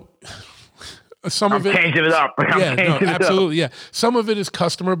 some of it changing it up. Absolutely. Yeah. Some of it is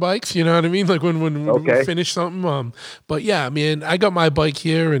customer bikes, you know what I mean? Like when we finish something. But yeah, man, I got my bike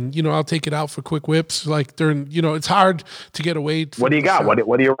here and, I'll take it out for quick whips. Like during, it's hard to get away. What do you got?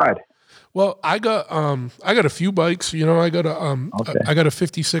 What do you ride? Well, I got a few bikes, I got I got a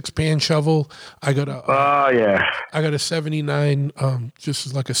 56 pan shovel. I got I got a 79,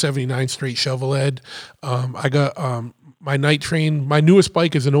 just like a 79 straight shovel head. I got, my night train, my newest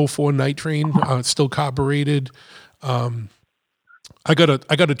bike is an '04 night train. It's still carbureted. I got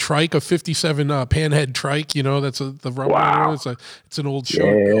a trike, a 57 panhead trike. That's the rubber. Wow. It's an old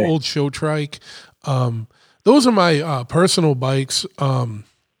show trike. Those are my personal bikes. And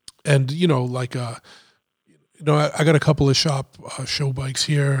I got a couple of shop show bikes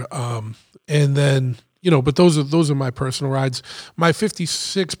here. And then. But those are my personal rides. My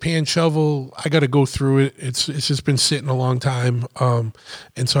 56 pan shovel, I got to go through it. It's just been sitting a long time, and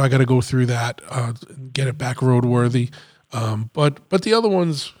so I got to go through that, get it back roadworthy. But the other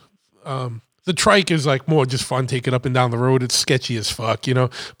ones, the trike is like more just fun, take it up and down the road. It's sketchy as fuck,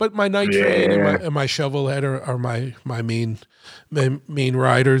 But my night train and my shovel head are my main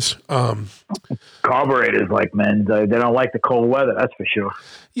riders. Carburetors, like, man, they don't like the cold weather, that's for sure.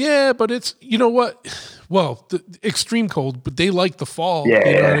 Yeah, but it's, what? Well, the extreme cold, but they like the fall. You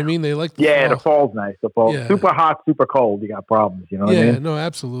know what I mean? They like the fall. The fall's nice. The fall, super hot, super cold. You got problems. You know what I mean? No,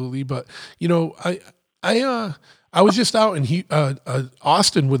 absolutely. But I was just out in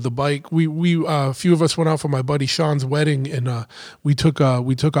Austin with the bike. We a few of us went out for my buddy Sean's wedding, and we took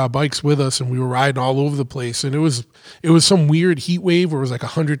our bikes with us, and we were riding all over the place. And it was some weird heat wave where it was like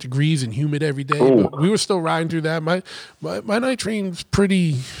 100 degrees and humid every day. Ooh. But we were still riding through that. My night train's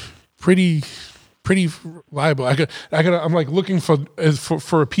pretty reliable. I'm like looking for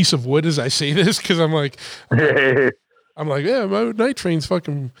a piece of wood as I say this, because I'm like, yeah, my night train's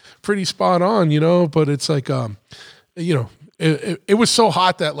fucking pretty spot on, but it's like, it was so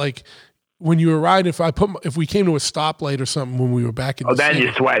hot that like when you were riding, if we came to a stoplight or something when we were back in the then city,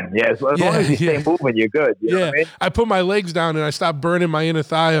 you're sweating. Yeah, as long as you stay moving, you're good. You know what I mean? I put my legs down and I stopped burning my inner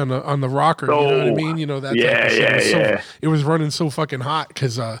thigh on the rocker. You know what I mean? That type of shit. It was running so fucking hot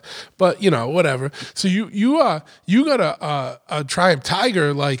because, but whatever. So you got a Triumph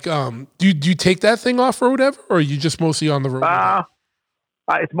Tiger. Like, do you take that thing off road ever, or are you just mostly on the road?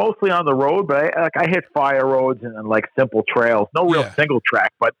 It's mostly on the road, but I hit fire roads and like simple trails. No real single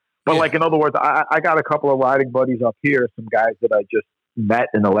track, but like, in other words, I got a couple of riding buddies up here, some guys that I just met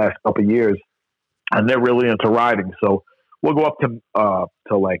in the last couple of years, and they're really into riding. So we'll go up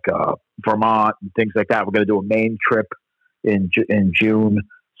to like Vermont and things like that. We're going to do a Maine trip in June.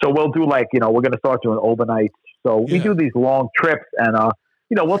 So we'll do like, we're going to start doing overnights. So we do these long trips, and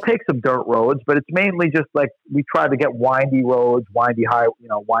we'll take some dirt roads, but it's mainly just like we try to get windy roads, windy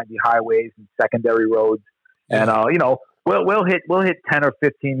highways and secondary roads, and We'll hit 10 or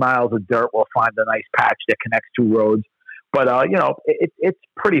 15 miles of dirt. We'll find a nice patch that connects two roads. But, it's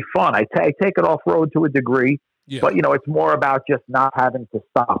pretty fun. I take it off road to a degree, but, it's more about just not having to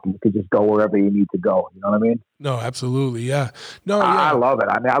stop. You could just go wherever you need to go. You know what I mean? No, absolutely. Yeah. No, I love it.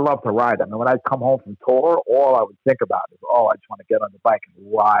 I mean, I love to ride. I mean, when I come home from tour, all I would think about is, I just want to get on the bike and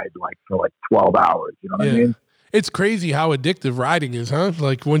ride for 12 hours. You know what I mean? It's crazy how addictive riding is, huh?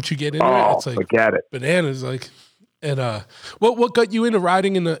 Like once you get into it, it's like forget it. Bananas. Like, and what got you into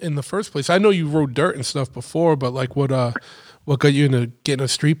riding in the first place? I know you rode dirt and stuff before, but like what got you into getting a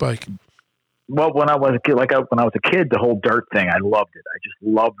street bike? Well, when I was a kid, the whole dirt thing, I loved it. I just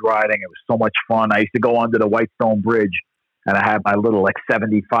loved riding. It was so much fun. I used to go under the Whitestone Bridge, and I had my little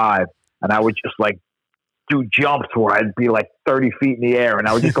 75, and I would just like do jumps where I'd be like 30 feet in the air, and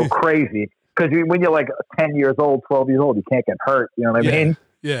I would just go crazy. Because when you're like 10 years old, 12 years old, you can't get hurt. You know what I mean?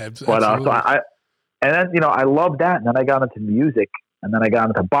 Yeah, but absolutely. And then, I loved that. And then I got into music, and then I got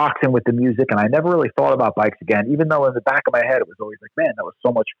into boxing with the music, and I never really thought about bikes again, even though in the back of my head, it was always like, man, that was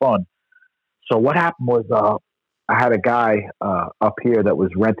so much fun. So what happened was, I had a guy up here that was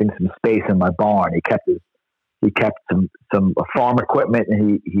renting some space in my barn. He kept some farm equipment,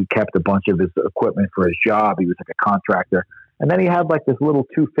 and he kept a bunch of his equipment for his job. He was like a contractor. And then he had like this little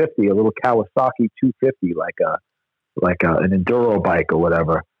 250, a little Kawasaki 250, like an enduro bike or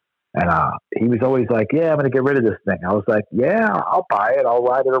whatever. And he was always like, yeah, I'm going to get rid of this thing. I was like, yeah, I'll buy it. I'll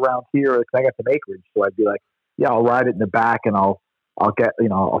ride it around here. Cause I got some acreage. So I'd be like, yeah, I'll ride it in the back, and I'll get,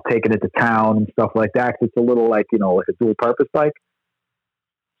 I'll take it into town and stuff like that. Cause it's a little like, like a dual purpose bike.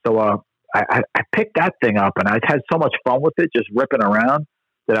 So I picked that thing up, and I had so much fun with it, just ripping around,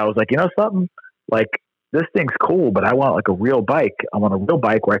 that I was like, something, like this thing's cool, but I want like a real bike. I want a real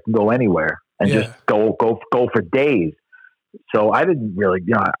bike where I can go anywhere and just go for days. So I didn't really,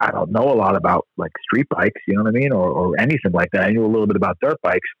 I don't know a lot about like street bikes, you know what I mean? Or anything like that. I knew a little bit about dirt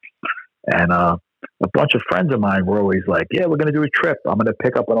bikes, and a bunch of friends of mine were always like, yeah, we're going to do a trip. I'm going to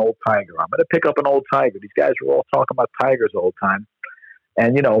pick up an old Tiger. I'm going to pick up an old Tiger. These guys were all talking about Tigers all the time.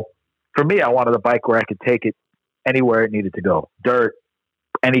 And, for me, I wanted a bike where I could take it anywhere it needed to go. Dirt,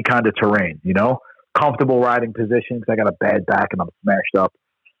 any kind of terrain, comfortable riding position, because I got a bad back and I'm smashed up.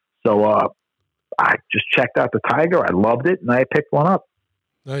 So, I just checked out the Tiger. I loved it, and I picked one up.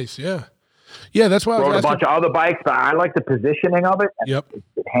 Nice, yeah. Yeah, that's why I rode a bunch of other bikes, but I like the positioning of it. Yep.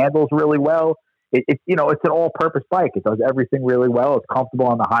 It handles really well. It's an all-purpose bike. It does everything really well. It's comfortable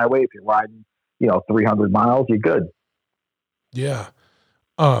on the highway. If you're riding, 300 miles, you're good. Yeah.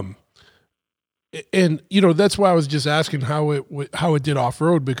 And that's why I was just asking how it did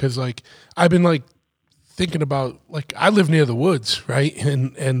off-road, because like I've been like thinking about, like, I live near the woods, right?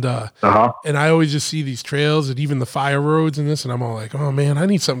 And I always just see these trails and even the fire roads and this, and I'm all like, oh man, I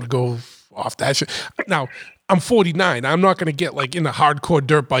need something to go off that shit. Now, I'm 49. I'm not going to get like into hardcore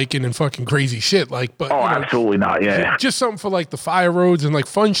dirt biking and fucking crazy shit. Like, but absolutely not. Yeah, just something for like the fire roads and like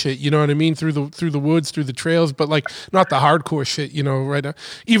fun shit. You know what I mean? Through the woods, through the trails, but like not the hardcore shit. Right now.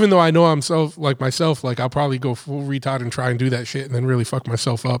 Even though I know I'm myself, like I'll probably go full retard and try and do that shit and then really fuck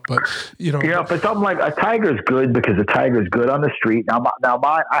myself up. But yeah, but something like a Tiger's good, because a Tiger's good on the street. Now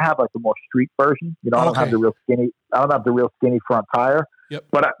mine, I have like the more street version. I don't have the real skinny. I don't have the real skinny front tire. Yep.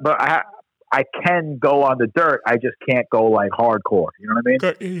 But I can go on the dirt. I just can't go like hardcore. You know what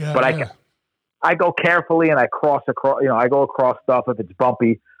I mean? Yeah, But yeah. I go carefully and I cross across. I go across stuff. If it's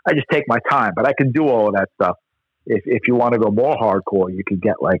bumpy, I just take my time. But I can do all of that stuff. If you want to go more hardcore, you could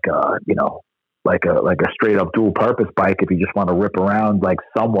get like like a straight up dual purpose bike if you just want to rip around like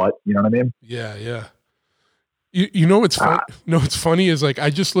somewhat. You know what I mean? Yeah, yeah. You know what's funny? What's funny is like I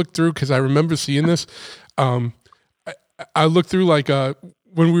just looked through because I remember seeing this. I looked through like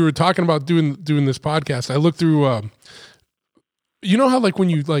when we were talking about doing this podcast. I looked through. You know how like when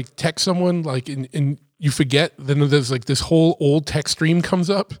you like text someone like and you forget, then there's like this whole old text stream comes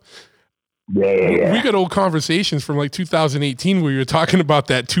up. Yeah. We got old conversations from like 2018 where you were talking about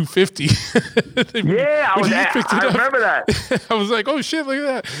that 250. Yeah, I remember that. I was like, oh shit, look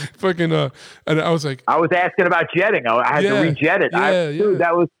at that. Fucking, and I was like, I was asking about jetting. I had to rejet it. Dude,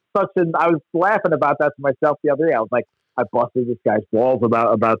 that was I was laughing about that to myself the other day. I was like, I busted this guy's balls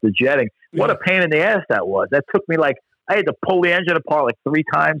about the jetting. What a pain in the ass that was. That took me like, I had to pull the engine apart like 3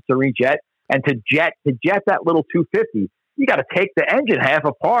 times to rejet. And to jet that little 250, you got to take the engine half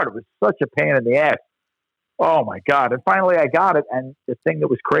apart. It was such a pain in the ass. Oh my God. And finally I got it. And the thing that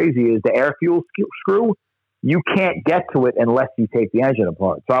was crazy is the air fuel screw, you can't get to it unless you take the engine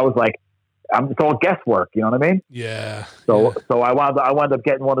apart. So I was like, it's all guesswork. You know what I mean? Yeah. So I wound up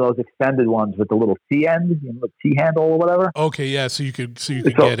getting one of those extended ones with the little T end, the T handle or whatever. Okay. Yeah. So you could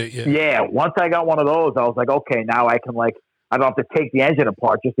get it. Yeah. Yeah. Once I got one of those, I was like, okay, now I can I don't have to take the engine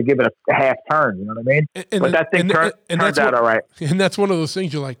apart just to give it a half turn. You know what I mean? But that thing turned out all right. And that's one of those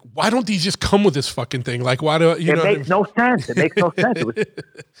things you're like, why don't these just come with this fucking thing? Like, why do you know? It makes no sense. It makes no sense. It was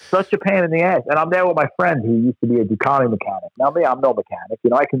such a pain in the ass. And I'm there with my friend who used to be a Ducati mechanic. Now, me, I'm no mechanic.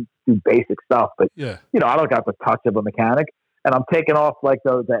 I can do basic stuff, but I don't got the touch of a mechanic. And I'm taking off like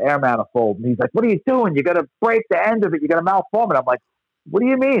the air manifold. And he's like, what are you doing? You got to break the end of it. You got to malform it. I'm like, what do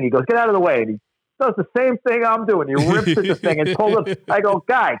you mean? He goes, get out of the way. And he does the same thing I'm doing. He rips at the thing and pulls it. I go,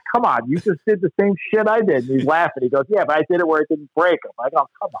 guy, come on. You just did the same shit I did. And he's laughing. He goes, yeah, but I did it where it didn't break. I'm like, oh,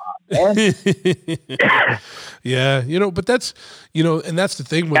 come on, man. Yeah. But that's, and that's the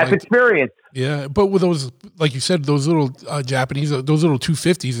thing. That's experience. Yeah. But with those, like you said, those little Japanese, those little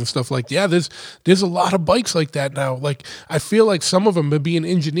 250s and stuff like, there's a lot of bikes like that now. Like, I feel like some of them are being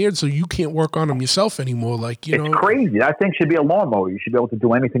engineered so you can't work on them yourself anymore. Like, it's crazy. That thing should be a lawnmower. You should be able to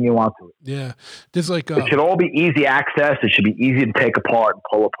do anything you want to it. Yeah. There's like, it should all be easy access. It should be easy to take apart and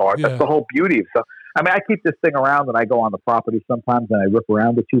pull apart. Yeah. That's the whole beauty. So, I mean, I keep this thing around and I go on the property sometimes and I rip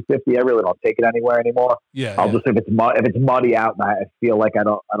around the 250. I really don't take it anywhere anymore. Yeah. I'll just, if it's muddy out and I feel like I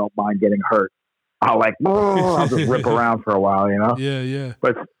don't mind getting hurt, I'll just rip around for a while, Yeah.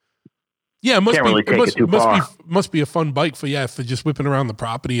 But yeah, it must must be a fun bike for just whipping around the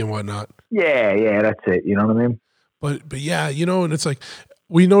property and whatnot. Yeah, that's it. You know what I mean? But yeah, and it's like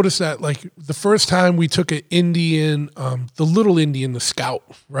we noticed that like the first time we took an Indian, the little Indian, the Scout,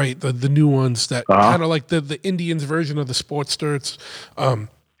 right? The new ones that kind of like the Indians version of the Sportster.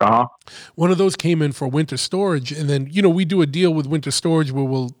 One of those came in for winter storage, and then we do a deal with winter storage where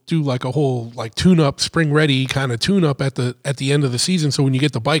we'll do like a whole like tune-up, spring ready kind of tune-up at the end of the season. So when you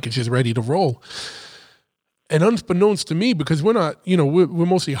get the bike, it's just ready to roll. And unbeknownst to me, because we're not, we're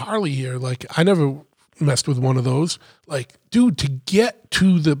mostly Harley here. Like I never messed with one of those. Like, dude, to get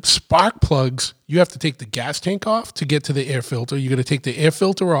to the spark plugs, you have to take the gas tank off to get to the air filter. You got to take the air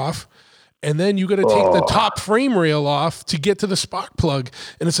filter off. And then you got to take the top frame rail off to get to the spark plug.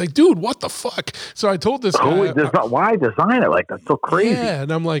 And it's like, dude, what the fuck? So I told this guy. Why design it like that? So crazy. Yeah.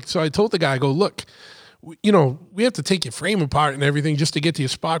 And I'm like, so I told the guy, I go, look, we have to take your frame apart and everything just to get to your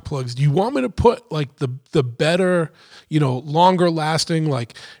spark plugs. Do you want me to put like the better, longer lasting,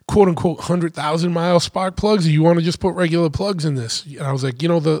 like quote unquote 100,000 mile spark plugs? Or you want to just put regular plugs in this? And I was like,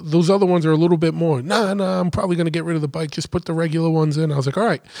 those other ones are a little bit more. Nah, I'm probably going to get rid of the bike. Just put the regular ones in. I was like, all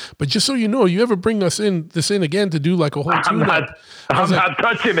right. But just so you know, you ever bring this in again to do like a whole tune-up. I'm not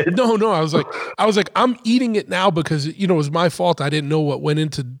touching it. No. I was like, I'm eating it now because, it was my fault. I didn't know what went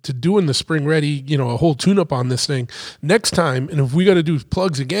into doing the spring ready, a whole tune-up on this thing. Next time, and if we got to do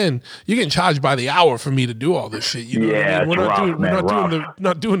plugs again, you're getting charged by the hour for me to do all this shit. We're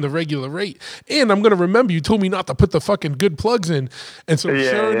not doing the regular rate. And I'm going to remember you told me not to put the fucking good plugs in. And so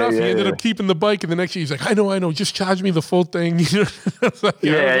sure enough, he ended up keeping the bike. And the next year he's like, I know, just charge me the full thing. He's going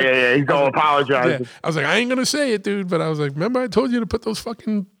to apologize. Yeah. I was like, I ain't going to say it, dude. But I was like, remember I told you to put those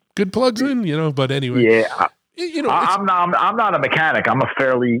fucking good plugs in, but anyway. Yeah. I'm not a mechanic. I'm a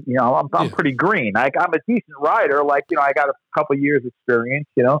fairly, I'm pretty green. I'm a decent rider. Like, I got a couple years experience,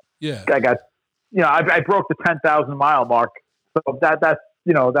 Yeah. I got, I broke the 10,000 mile mark. So that's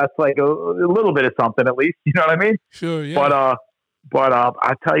like a little bit of something at least. You know what I mean? Sure. Yeah. But, But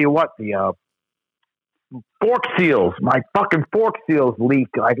I tell you what, the fork seals, my fucking fork seals leak.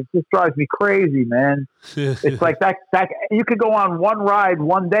 Like, it just drives me crazy, man. It's like that you could go on one ride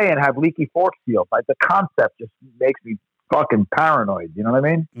one day and have leaky fork seals. Like, the concept just makes me fucking paranoid. You know what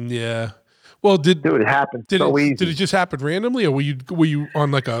I mean? Yeah. Well, dude, it happens so easy. Did it just happen randomly, or were you on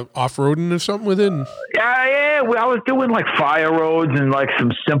like a off-roading or something with it? Yeah. Well, I was doing like fire roads and like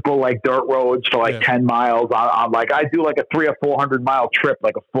some simple like dirt roads for like 10 miles. I'm like, I do like a 300 or 400 mile trip,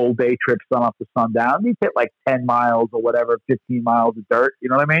 like a full day trip, sun up to sundown. You hit like 10 miles or whatever, 15 miles of dirt. You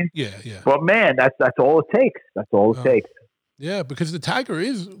know what I mean? Yeah. But man, that's all it takes. That's all it takes. Yeah, because the Tiger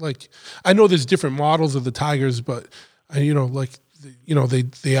is like, I know there's different models of the Tigers, but they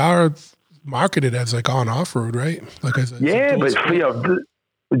are marketed as like on off-road, right? Like I said,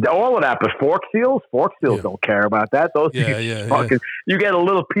 but all of that, but fork seals don't care about that. Those you get a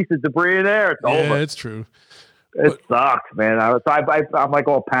little piece of debris in there, it's over. Yeah, it's true. It sucks, man. I'm like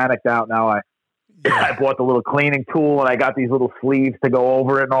all panicked out now. I bought the little cleaning tool and I got these little sleeves to go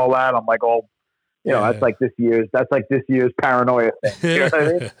over it and all that. I'm like, that's like this year's paranoia thing. You know what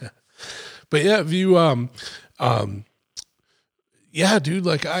I mean? But yeah, if you yeah, dude,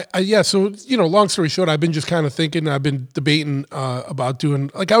 like so, long story short, I've been just kind of thinking, I've been debating about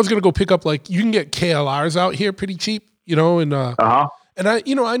doing, like, I was going to go pick up, like, you can get KLRs out here pretty cheap, and and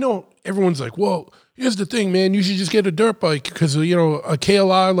I know everyone's like, well, here's the thing, man, you should just get a dirt bike because, a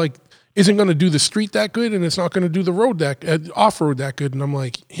KLR, like, isn't going to do the street that good and it's not going to do the road off-road that good. And I'm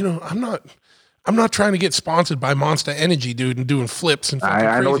like, I'm not trying to get sponsored by Monster Energy, dude, and doing flips and fucking crazy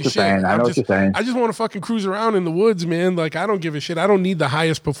shit. I know what you're saying. I know what you're saying. I just want to fucking cruise around in the woods, man. Like, I don't give a shit. I don't need the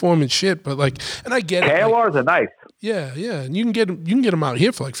highest performance shit, but like, and I get KLRs are nice. Yeah, and you can get them out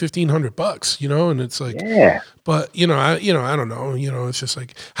here for like $1,500, and it's like, but I don't know, it's just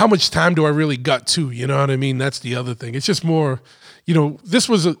like, how much time do I really got to, you know what I mean? That's the other thing. It's just more, this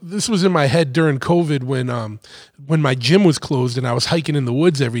was in my head during COVID when my gym was closed and I was hiking in the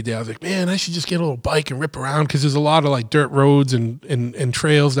woods every day. I was like, man, I should just get a little bike and rip around because there's a lot of like dirt roads and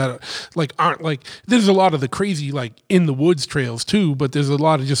trails that like aren't like, there's a lot of the crazy like in the woods trails too, but there's a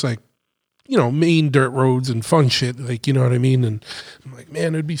lot of just like, main dirt roads and fun shit, like, you know what I mean? And I'm like,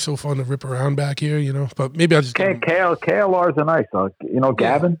 man, it'd be so fun to rip around back here, but maybe I'll just... KLRs are nice.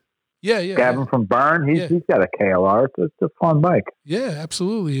 Gavin? Yeah. Gavin from Bern, he's got a KLR. It's a fun bike. Yeah,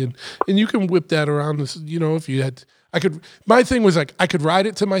 absolutely. And you can whip that around, if you had... my thing was like, I could ride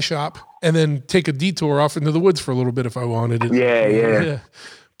it to my shop and then take a detour off into the woods for a little bit if I wanted it. Yeah.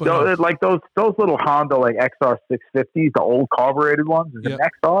 But, like those little Honda, like XR 650s, the old carbureted ones, is an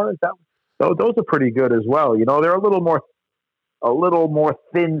XR? Is that... Those are pretty good as well. They're a little more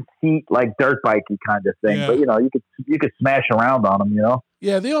thin seat, like dirt bikey kind of thing. But you could smash around on them.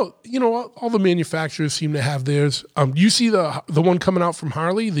 Yeah, they all. All the manufacturers seem to have theirs. You see the one coming out from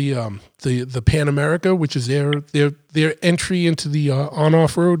Harley, the Pan America, which is their entry into the on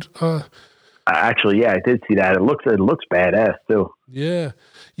off road. Actually, I did see that. It looks badass too. Yeah.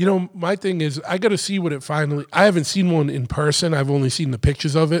 My thing is, I got to see what it finally... I haven't seen one in person. I've only seen the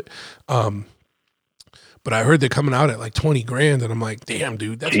pictures of it. But I heard they're coming out at like $20,000, and I'm like, damn,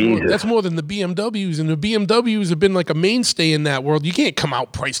 dude, that's more than the BMWs. And the BMWs have been like a mainstay in that world. You can't come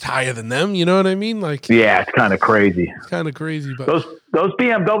out priced higher than them. You know what I mean? Like, yeah, it's kind of crazy. But those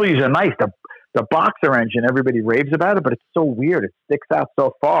BMWs are nice. The boxer engine, everybody raves about it, but it's so weird. It sticks out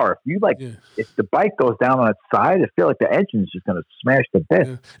so far. If the bike goes down on its side, I feel like the engine's just going to smash to bits.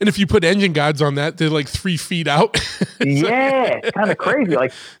 Yeah. And if you put engine guards on that, they're like 3 feet out. It's kind of crazy.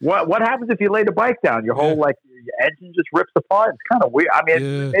 Like, what happens if you lay the bike down? Your whole your engine just rips apart. It's kind of weird. I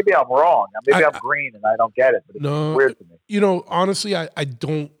mean, maybe I'm wrong. Maybe I'm green and I don't get it. But it's weird to me. Honestly, I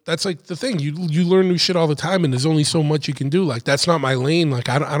don't. That's like the thing. You learn new shit all the time, and there's only so much you can do. Like, that's not my lane. Like,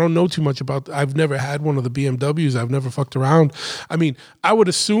 I don't know too much about. I've never had one of the BMWs. I've never fucked around. I mean, I would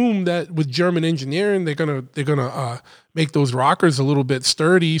assume that with German engineering, they're gonna make those rockers a little bit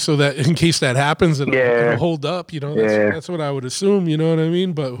sturdy so that in case that happens, it'll hold up. That's what I would assume. You know what I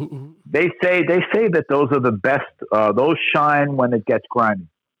mean? But they say that those are the best. Those shine when it gets grimy.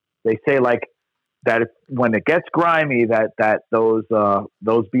 They say like that when it gets grimy, that those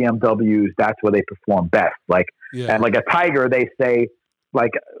BMWs, that's where they perform best. And like a Tiger, they say.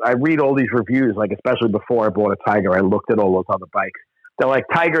 Like, I read all these reviews, like, especially before I bought a Tiger, I looked at all those other bikes. They're like,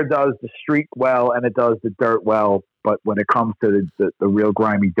 Tiger does the street well and it does the dirt well, but when it comes to the real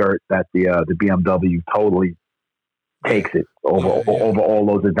grimy dirt, that the BMW totally takes it over all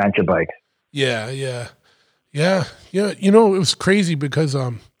those adventure bikes. Yeah. It was crazy because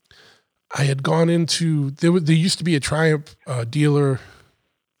I had gone into there used to be a Triumph dealer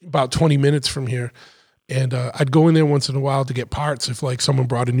about 20 minutes from here. And I'd go in there once in a while to get parts if like someone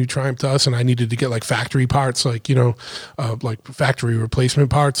brought a new Triumph to us and I needed to get like factory parts, like, like factory replacement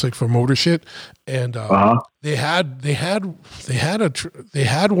parts, like for motor shit. And they had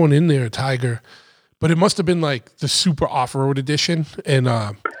one in there, Tiger, but it must have been like the super off-road edition. And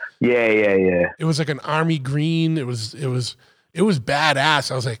it was like an army green. It was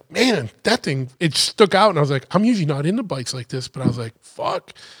badass. I was like, man, that thing, it stuck out. And I was like, I'm usually not into bikes like this, but I was like,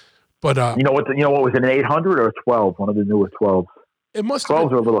 fuck. But you know what was it, an 800 or a 12? One of the newer 12s. It must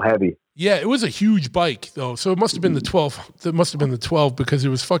 12s are a little heavy. Yeah, it was a huge bike though, so it must have been the 12. That must have been the 12 because it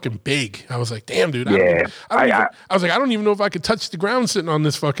was fucking big. I was like, damn, dude. I was like, I don't even know if I could touch the ground sitting on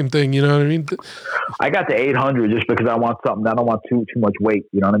this fucking thing. You know what I mean? I got the 800 just because I want something. I don't want too much weight.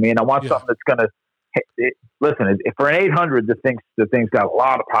 You know what I mean? I want something that's gonna. Listen, for an 800, the thing's got a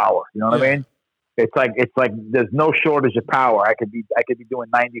lot of power. You know what I mean? It's like there's no shortage of power. I could be doing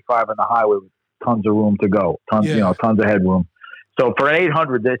 95 on the highway with tons of room to go, tons of headroom. So for an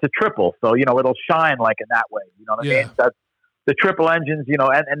 800, it's a triple. So it'll shine like in that way. You know what I mean? That's the triple engines.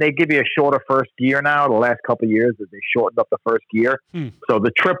 And they give you a shorter first gear now. The last couple of years, that they shortened up the first gear. So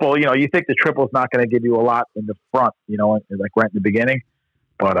the triple, you think the triple's not going to give you a lot in the front, like right in the beginning,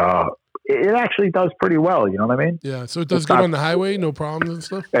 but it actually does pretty well. You know what I mean? Yeah. So it does good on the highway, no problems and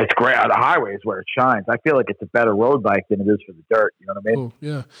stuff. It's great. On the highway is where it shines. I feel like it's a better road bike than it is for the dirt. You know what I mean? Oh,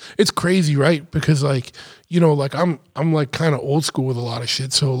 yeah. It's crazy, right? Because like, like I'm like kind of old school with a lot of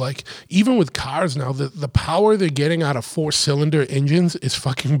shit. So like even with cars now, the power they're getting out of 4-cylinder engines is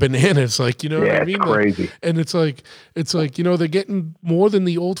fucking bananas. Like, what I mean? It's crazy. Like, and it's like, they're getting more than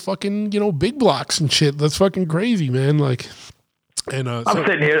the old fucking, big blocks and shit. That's fucking crazy, man. Like, and I'm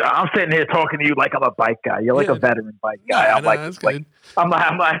sitting here talking to you like I'm a bike guy. You're like a veteran bike guy. I'm like,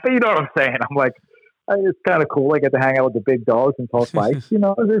 you know what I'm saying? I'm like, it's kind of cool. I get to hang out with the big dogs and talk bikes.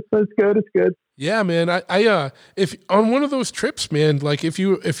 It's good. It's good. Yeah, man. I if on one of those trips, man, like if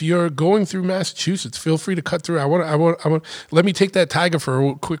you're going through Massachusetts, feel free to cut through. I want. Let me take that Tiger for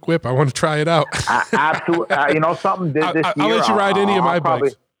a quick whip. I want to try it out. Absolutely. Something this year. I'll let you ride any of my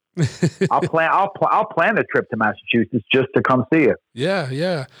bikes. I'll plan a trip to Massachusetts just to come see you.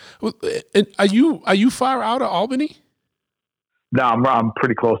 Yeah. Well, and are you far out of Albany? No, I'm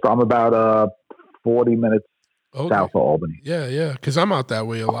pretty close. I'm about 40 minutes south of Albany. Yeah. Because I'm out that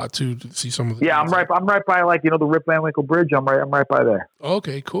way a lot too to see some of the. Yeah, I'm right by like the Rip Van Winkle Bridge. I'm right by there.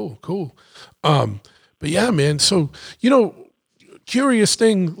 Okay, cool. But yeah, man. So curious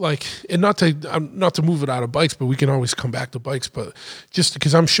thing, like, and not to move it out of bikes, but we can always come back to bikes. But just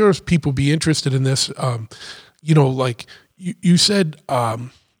because I'm sure people be interested in this, like you said,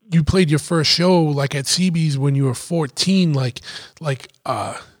 you played your first show like at CB's when you were 14. Like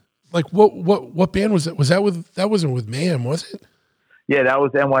what band was that? That wasn't with Mayhem, was it? Yeah, that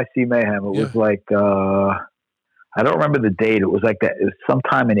was NYC Mayhem. It was like I don't remember the date. It was like that. It was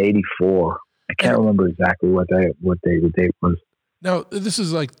sometime in '84. I can't remember exactly what day the date was. Now, this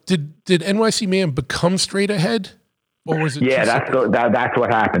is like, did NYC Mayhem become Straight Ahead, or was it? Yeah, that's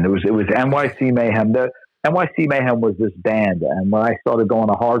what happened. It was NYC Mayhem. The NYC Mayhem was this band, and when I started going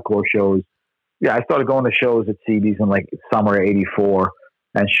to hardcore shows, I started going to shows at CB's in like summer '84,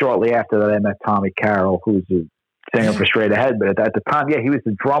 and shortly after that, I met Tommy Carroll, who's a singer for Straight Ahead. But at the time, he was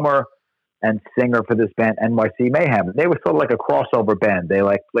the drummer and singer for this band, NYC Mayhem. And they were sort of like a crossover band. They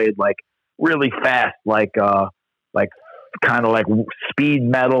like played like really fast, like kind of like speed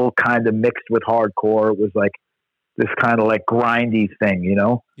metal kind of mixed with hardcore. It was like this kind of like grindy thing,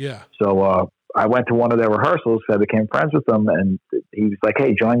 Yeah. So I went to one of their rehearsals. So I became friends with them, and he was like,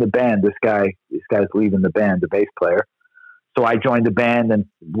 "Hey, join the band. This guy's leaving the band, the bass player." So I joined the band and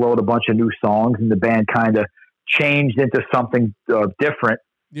wrote a bunch of new songs, and the band kind of changed into something different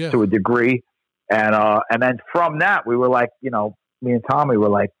to a degree. And then from that, we were like, me and Tommy were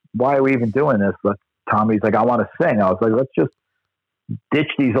like, "Why are we even doing this?" Tommy's like, "I want to sing." I was like, "Let's just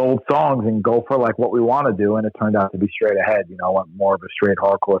ditch these old songs and go for like what we want to do." And it turned out to be Straight Ahead, more of a straight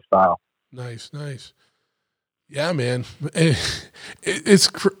hardcore style. Nice. Yeah, man.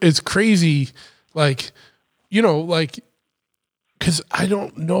 It's crazy. Like, cause I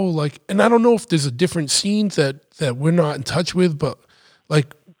don't know, and I don't know if there's a different scene that we're not in touch with, but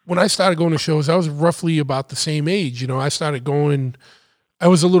like when I started going to shows, I was roughly about the same age. I started going, I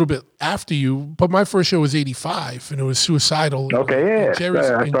was a little bit after you, but my first show was '85, and it was Suicidal. Okay, and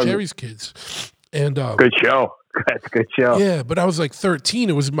Jerry's Kids. And good show. That's a good show. Yeah, but I was like 13.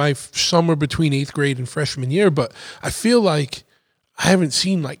 It was my summer between 8th grade and freshman year. But I feel like I haven't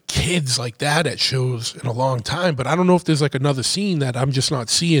seen like kids like that at shows in a long time. But I don't know if there's like another scene that I'm just not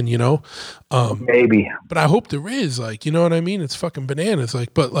seeing, Maybe. But I hope there is, like, you know what I mean? It's fucking bananas.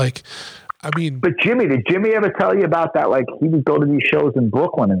 Like, but like, I mean, but did Jimmy ever tell you about that? Like, he would go to these shows in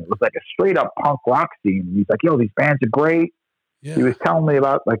Brooklyn, and it was like a straight up punk rock scene. He's like, yo, these bands are great. yeah. He was telling me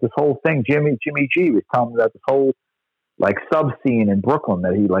about like this whole thing. Jimmy G was telling me about this whole like sub scene in Brooklyn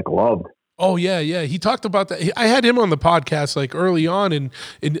that he like loved. Oh yeah, yeah. He talked about that. I had him on the podcast like early on,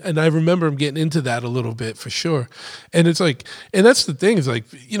 and I remember him getting into that a little bit for sure. And it's like, and that's the thing is like,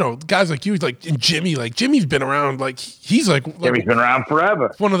 you know, guys like you, like and Jimmy, like Jimmy's been around, like he's like Jimmy's been around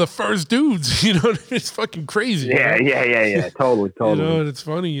forever. One of the first dudes, you know. It's fucking crazy. Yeah, you know? yeah. Totally. You know, and it's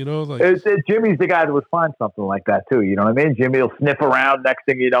funny, you know, like Jimmy's the guy that would find something like that too. You know what I mean? Jimmy will sniff around. Next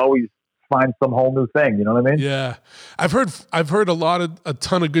thing you know, he's find some whole new thing. You know what I mean? Yeah. I've heard a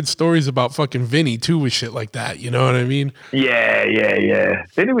ton of good stories about fucking Vinny too with shit like that. You know what I mean? Yeah.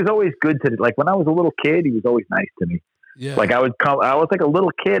 Vinny was always good to, like, when I was a little kid, he was always nice to me. Yeah. Like I was like a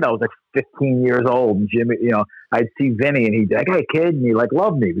little kid. I was like 15 years old, and Jimmy, you know, I'd see Vinny and he'd be like, "Hey kid," and he like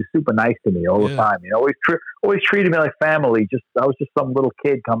loved me. He was super nice to me all the time. You know, always treated me like family. I was just some little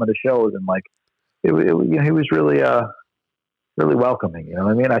kid coming to shows, and like you know, he was really really welcoming. You know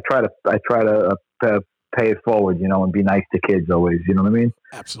what I mean? I try to pay it forward, you know, and be nice to kids always. You know what I mean?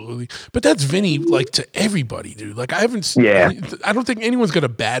 Absolutely. But that's Vinny, like, to everybody, dude. Like, I haven't seen, I don't think anyone's got a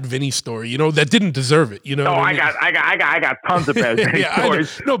bad Vinny story, you know, that didn't deserve it, you know? Oh, I got tons of bad Vinny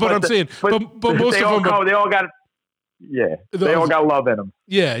stories. No, but I'm saying, but most of them, they all got, they all got love in them.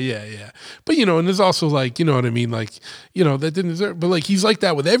 Yeah. But, you know, and there's also like, you know what I mean? Like, you know, that didn't deserve, but like, he's like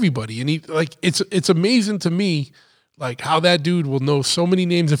that with everybody. And he, like, it's amazing to me, like how that dude will know so many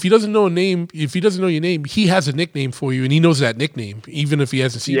names. If he doesn't know your name, he has a nickname for you, and he knows that nickname, even if he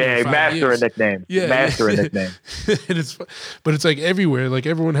hasn't seen you in 5 years. A nickname. Master a nickname. And it's like everywhere. Like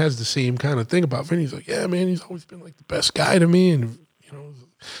everyone has the same kind of thing about Vinny. He's like, yeah, man, he's always been like the best guy to me, and you know,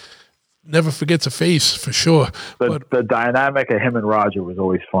 never forgets a face for sure. The dynamic of him and Roger was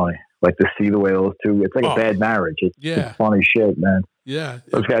always funny. Like to see the way those two. It's like a bad marriage. It's funny shit, man. Yeah,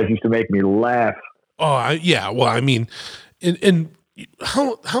 those guys used to make me laugh. Oh, yeah. Well, I mean, and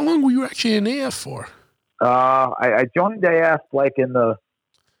how long were you actually in AF for? I joined AF like in the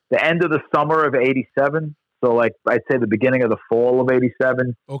end of the summer of '87. So like I'd say the beginning of the fall of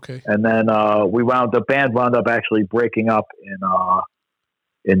 '87. Okay. And then the band wound up actually breaking up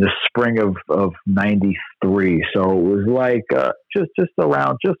in the spring of '93. So it was like just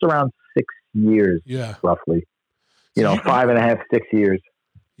around 6 years, roughly. You know, 5.5, 6 years.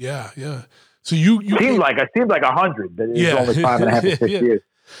 Yeah. So you seemed like 100, but it was only 5.5 to 6 years.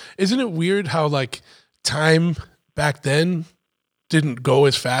 Isn't it weird how like time back then didn't go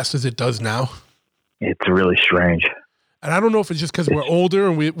as fast as it does now? It's really strange. And I don't know if it's just because we're older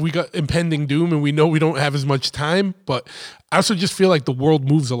and we got impending doom and we know we don't have as much time, but I also just feel like the world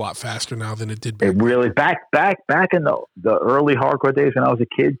moves a lot faster now than it did back then. Really back in the early hardcore days when I was a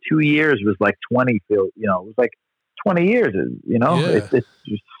kid, 2 years was like 20. You know, it was like 20 years. You know, it's just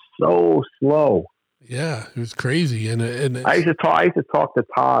so slow. Yeah, it was crazy. And I used to talk to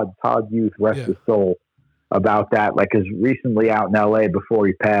Todd Youth, rest his soul, about that. Like, cause recently out in LA before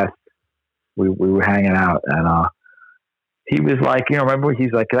he passed, we were hanging out, and he was like, you know, remember?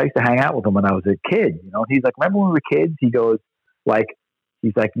 He's like, I used to hang out with him when I was a kid. You know, he's like, remember when we were kids? He goes, like,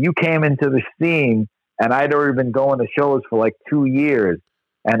 he's like, you came into the scene, and I'd already been going to shows for like 2 years,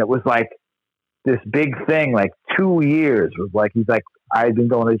 and it was like this big thing. Like 2 years was like, he's like, he's been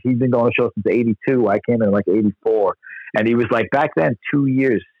going to shows since '82. I came in like '84, and he was like, back then 2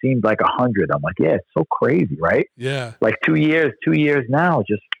 years seemed like 100. I'm like, yeah, it's so crazy, right? Yeah. Like 2 years now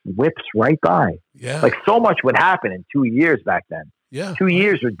just whips right by. Yeah. Like so much would happen in 2 years back then. Yeah. 2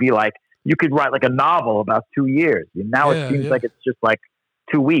 years would be like, you could write like a novel about 2 years. And now it seems like it's just like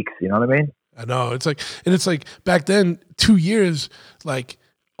 2 weeks. You know what I mean? I know. It's like back then, 2 years, like,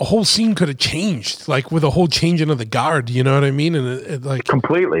 a whole scene could have changed, like with a whole changing of the guard. You know what I mean? And it like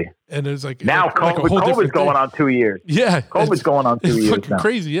completely. And it's like now COVID's going on 2 years. Yeah, COVID's going on 2 years. Fucking now.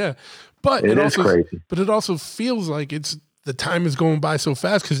 Crazy. Yeah, but it is crazy. But it also feels like the time is going by so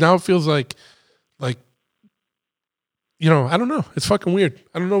fast because now it feels like, you know, I don't know. It's fucking weird.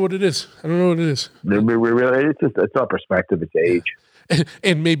 I don't know what it is. It's our perspective. It's age.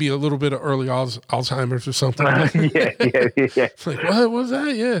 And maybe a little bit of early Alzheimer's or something. Yeah. Like, what was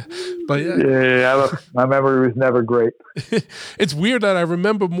that? Yeah. But my memory was never great. It's weird that I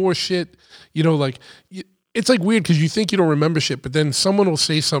remember more shit, you know, like, it's like weird because you think you don't remember shit, but then someone will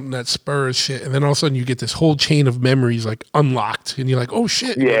say something that spurs shit, and then all of a sudden you get this whole chain of memories like unlocked, and you're like, oh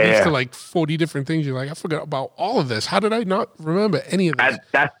shit. It to like 40 different things. You're like, I forgot about all of this. How did I not remember any of this?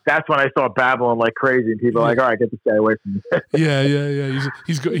 That's when I start babbling like crazy, and people are like, all right, get this guy away from me. Yeah.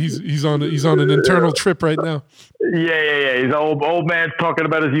 He's on an internal trip right now. Yeah. He's old man talking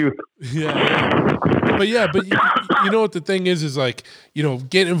about his youth. Yeah. But you know what the thing is like, you know,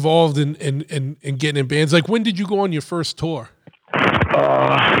 get involved in getting in bands. Like, when did you go on your first tour?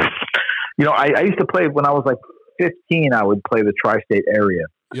 You know, I used to play when I was like 15. I would play the tri-state area.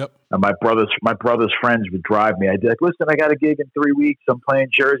 Yep. And my brother's friends would drive me. I'd be like, listen, I got a gig in 3 weeks. I'm playing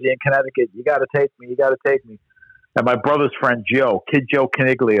Jersey and Connecticut. You got to take me. And my brother's friend, Kid Joe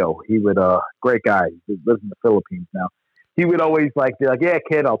Caniglio, he would, great guy. He lives in the Philippines now. He would always be like, yeah,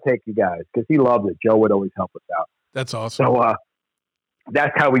 kid, I'll take you guys. Cause he loved it. Joe would always help us out. That's awesome. So,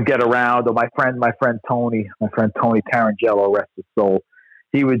 that's how we get around. Or my friend Tony Tarangello, rest his soul.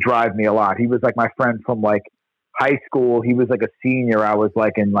 He would drive me a lot. He was like my friend from like high school. He was like a senior. I was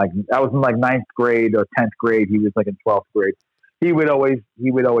in 9th grade or 10th grade. He was like in 12th grade. He would always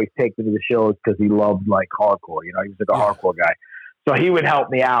take me to the shows because he loved like hardcore. You know, he was like a hardcore guy. So he would help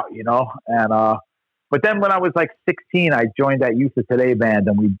me out, you know. And but then when I was like 16, I joined that Youth of Today band,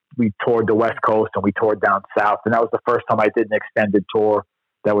 and we toured the West Coast and we toured down south. And that was the first time I did an extended tour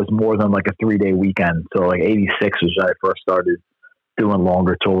that was more than like a 3-day weekend. So like 86 was when I first started doing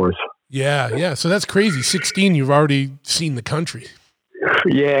longer tours. Yeah. So that's crazy. 16, you've already seen the country.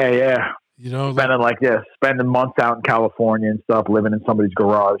 Yeah. You know, spending months out in California and stuff, living in somebody's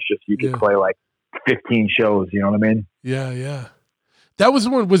garage just so you could play like 15 shows. You know what I mean? Yeah. That was the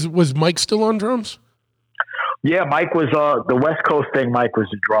one. Was Mike still on drums? Yeah, Mike was the West Coast thing. Mike was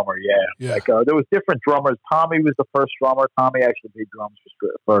the drummer. Yeah. Like there was different drummers. Tommy was the first drummer. Tommy actually played drums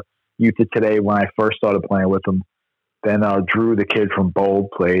for Youth of Today when I first started playing with him. Then Drew, the kid from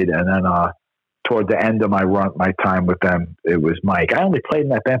Bold, played, and then toward the end of my time with them, it was Mike. I only played in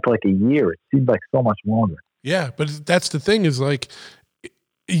that band for like a year. It seemed like so much longer. Yeah, but that's the thing is like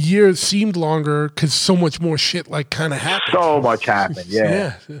a year seemed longer because so much more shit like kind of happened. So much happened,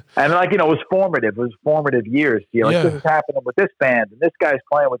 yeah. And like, you know, it was formative. It was formative years. You know, like this is happening with this band, and this guy's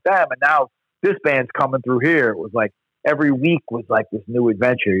playing with them, and now this band's coming through here. It was like every week was like this new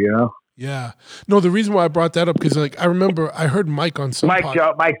adventure, you know? Yeah. No, the reason why I brought that up, because like I remember I heard Mike on some Mike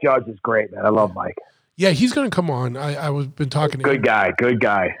Judge is great, man. I love Mike. Yeah, he's going to come on. I was been talking to him. Good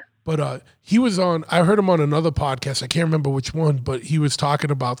guy. But he was on, I heard him on another podcast. I can't remember which one, but he was talking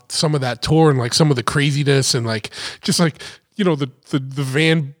about some of that tour and like some of the craziness and like, just like, you know, the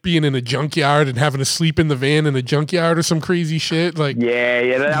van being in a junkyard and having to sleep in the van in a junkyard or some crazy shit. Like,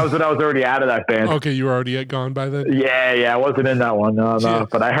 yeah. That was when I was already out of that band. Okay. You were already gone by then? Yeah. I wasn't in that one. No,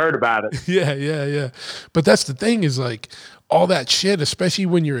 but I heard about it. Yeah. But that's the thing is like all that shit, especially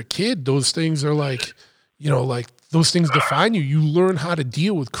when you're a kid, those things are like, you know, like those things define you. You learn how to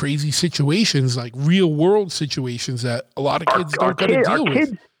deal with crazy situations, like real world situations that a lot of kids don't get to deal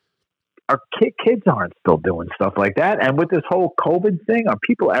with. Kids aren't still doing stuff like that. And with this whole COVID thing, are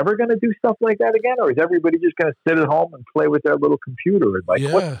people ever going to do stuff like that again? Or is everybody just going to sit at home and play with their little computer? And like,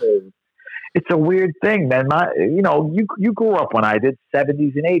 it's a weird thing, man. You grew up when I did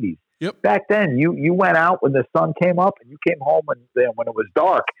 70s and 80s. Yep. Back then, you went out when the sun came up, and you came home when it was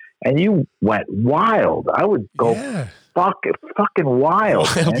dark, and you went wild. I would go fucking wild.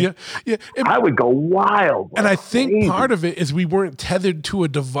 Yeah. I would go wild. And I think part of it is we weren't tethered to a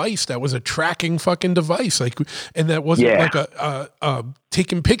device that was a tracking fucking device, like, and that wasn't like a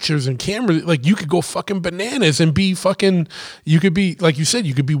taking pictures and camera. Like you could go fucking bananas and be fucking. You could be like you said.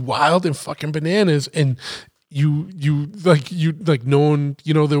 You could be wild and fucking bananas and. You no one,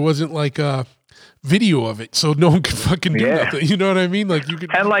 you know, there wasn't like a video of it, so no one could fucking do nothing. You know what I mean? Like you could,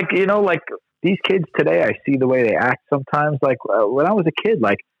 and like, you know, like these kids today, I see the way they act sometimes. Like when I was a kid,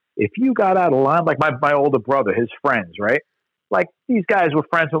 like if you got out of line, like my older brother, his friends, right? Like these guys were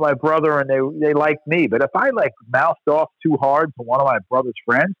friends with my brother and they liked me. But if I like mouthed off too hard to one of my brother's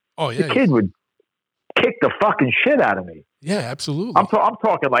friends, the kid would kick the fucking shit out of me. Yeah, absolutely. I'm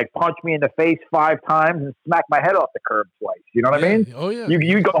talking like punch me in the face 5 times and smack my head off the curb twice. You know what I mean? Oh yeah.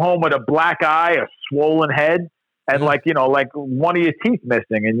 You go home with a black eye, a swollen head, and like, you know, like one of your teeth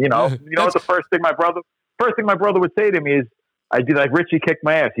missing. And you know what the first thing my brother would say to me is, I'd be like, Richie kicked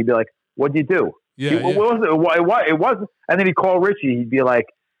my ass. He'd be like, what'd you do? What was it? It wasn't. And then he'd call Richie. He'd be like,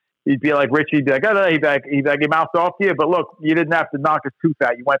 Richie, he'd be like, oh, he'd be like, he mouthed off to you, but look, you didn't have to knock his tooth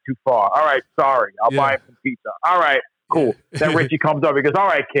out. You went too far. All right, sorry. I'll buy him some pizza. All right, cool. Then Richie comes up. He goes, all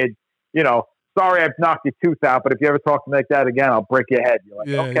right, kid, you know, sorry I've knocked your tooth out, but if you ever talk to me like that again, I'll break your head. You're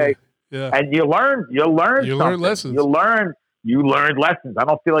like, okay. Yeah. And you learn something. Learn lessons. You learn you learned lessons. I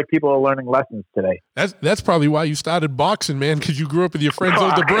don't feel like people are learning lessons today. That's probably why you started boxing, man, because you grew up with your friends'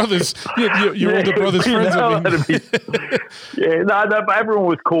 older brothers. Your older brothers' friends. But everyone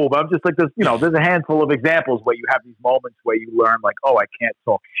was cool. But I'm just like, there's a handful of examples where you have these moments where you learn, like, oh, I can't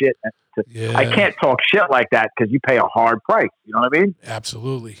talk shit. I can't talk shit like that because you pay a hard price. You know what I mean?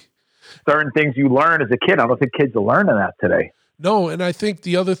 Absolutely. Certain things you learn as a kid. I don't think kids are learning that today. No, and I think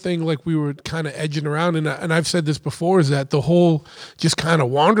the other thing, like we were kind of edging around, and I've said this before, is that the whole just kind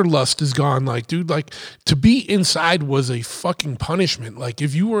of wanderlust is gone. Like, dude, like to be inside was a fucking punishment. Like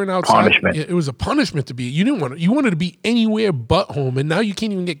if you weren't outside, it was a punishment to be. You wanted to be anywhere but home, and now you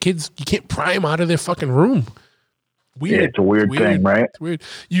can't even get kids. You can't pry them out of their fucking room. Weird. Yeah, it's a weird thing, right? It's weird.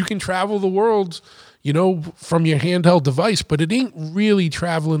 You can travel the world, from your handheld device, but it ain't really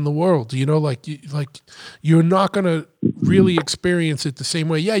traveling the world. Like you're not gonna really experience it the same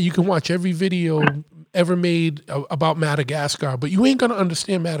way. Yeah, you can watch every video ever made about Madagascar, but you ain't gonna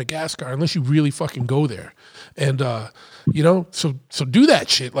understand Madagascar unless you really fucking go there. And so do that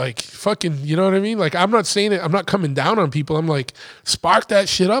shit. Like fucking, you know what I mean? Like I'm not saying it, I'm not coming down on people. I'm like, spark that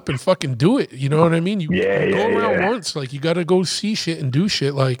shit up and fucking do it. You know what I mean? You go around once. Like you gotta go see shit and do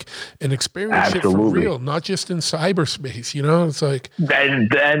shit, like and experience shit for real, not just in cyberspace. It's like and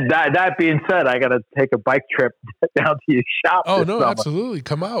that being said, I gotta take a bike trip down to your shop. Oh no, summer. Absolutely.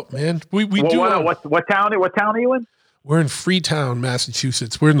 Come out, man. We do what town are you in? We're in Freetown,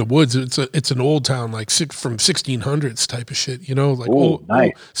 Massachusetts. We're in the woods. It's an old town, like from 1600s type of shit. Like old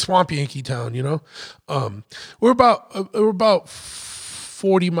swamp Yankee town. We're about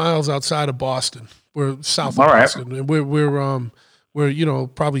 40 miles outside of Boston. We're south of Boston, and we're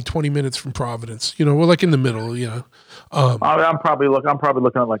probably 20 minutes from Providence. We're like in the middle. I'm probably looking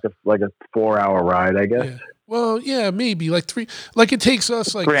at like a 4-hour ride, I guess. Yeah. Well, yeah, maybe like 3. Like it takes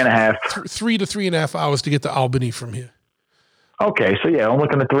us like 3.5, 3 to 3.5 hours to get to Albany from here. Okay, so yeah, I'm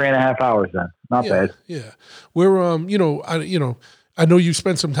looking at 3.5 hours then. Not bad. Yeah, we're I know you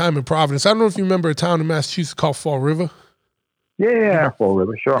spent some time in Providence. I don't know if you remember a town in Massachusetts called Fall River. Yeah, Fall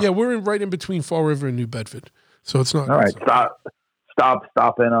River, sure. Yeah, we're right in between Fall River and New Bedford, so it's not. All right, stop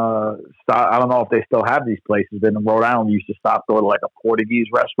in. I don't know if they still have these places, but in Rhode Island, you used to go to like a Portuguese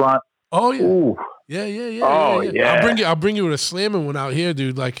restaurant. Oh yeah. Ooh. Yeah. Oh yeah. I'll bring you with a slamming one out here,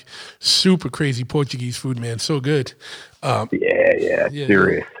 dude. Like super crazy Portuguese food, man. So good. Yeah.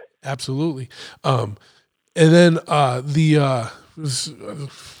 Serious. Absolutely. And then I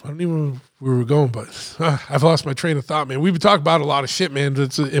don't even know where we were going, but I've lost my train of thought, man. We've been talking about a lot of shit, man.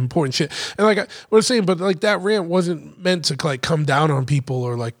 It's important shit. And like what I'm saying, but like that rant wasn't meant to like come down on people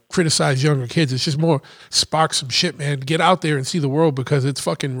or like criticize younger kids. It's just more spark some shit, man. Get out there and see the world because it's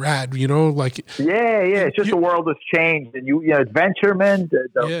fucking rad, Like it's just the world has changed, and you adventure, man.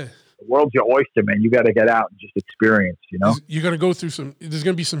 The world's your oyster, man. You got to get out and just experience, You're going to go through there's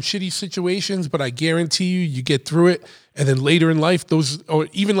going to be some shitty situations, but I guarantee you get through it. And then later in life, or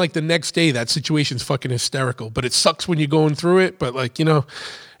even like the next day, that situation's fucking hysterical. But it sucks when you're going through it. But like,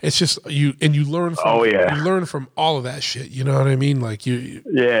 it's just you learn from, you learn from all of that shit. You know what I mean? Like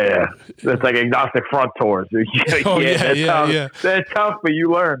Yeah. That's like agnostic front tours. That's tough, but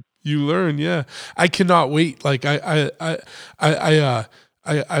you learn. You learn, yeah. I cannot wait. Like I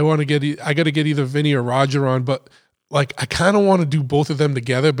want to I got to get either Vinny or Roger on, but like I kind of want to do both of them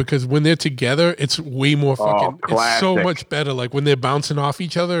together because when they're together, it's way more fucking, it's so much better. Like when they're bouncing off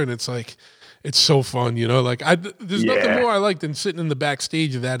each other and it's like, it's so fun, like there's nothing more I like than sitting in the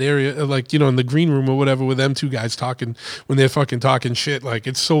backstage of that area, like, in the green room or whatever with them two guys talking when they're fucking talking shit. Like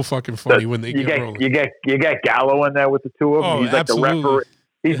it's so fucking funny when they get rolling. You get Gallo in there with the two of them. Oh, he's like absolutely. The referee.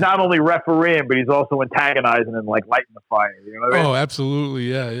 He's not only refereeing, but he's also antagonizing and like lighting the fire. You know what I mean? Oh,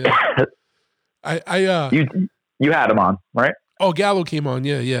 absolutely, yeah. You had him on, right? Oh, Gallo came on,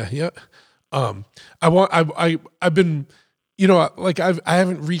 yeah. I've been, I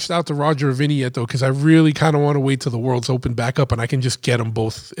haven't reached out to Roger or Vinny yet though, because I really kind of want to wait till the world's open back up and I can just get them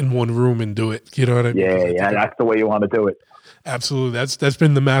both in one room and do it. You know what I mean? Yeah, that's the way you want to do it. Absolutely, that's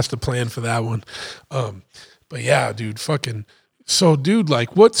been the master plan for that one. But yeah, dude, fucking. So, dude,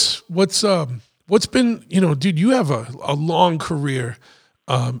 like, what's been, dude, you have a long career,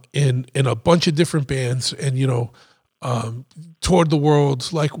 in a bunch of different bands and, toured the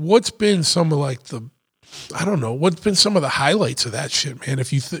world. Like, what's been some of like what's been some of the highlights of that shit, man?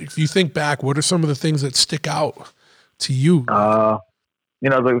 If you think back, what are some of the things that stick out to you? Going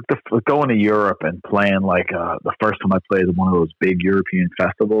to Europe and playing like, the first time I played at one of those big European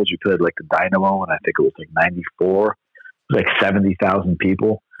festivals, we played like the Dynamo, and I think it was like 94. Like 70,000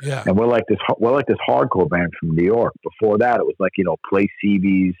 people. Yeah. And we're like this hardcore band from New York. Before that, it was like, play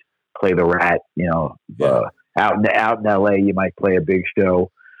CBs, play the Rat, Out in LA, you might play a big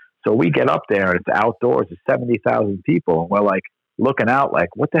show. So we get up there and it's outdoors, it's 70,000 people, and we're like looking out,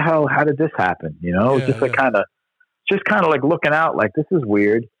 like, what the hell? How did this happen? You know, Yeah, just like kind of like looking out, like, this is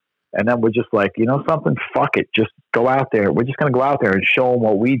weird. And then we're just like, you know, something, fuck it, just go out there. We're just gonna go out there and show them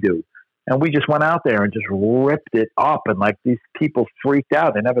what we do. And we just went out there and just ripped it up, and like these people freaked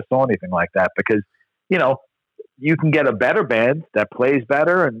out. They never saw anything like that because, you know, you can get a better band that plays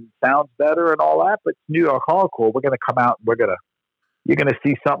better and sounds better and all that, but New York hardcore, we're gonna come out, you're gonna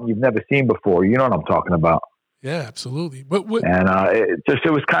see something you've never seen before. You know what I'm talking about? Yeah, absolutely. But And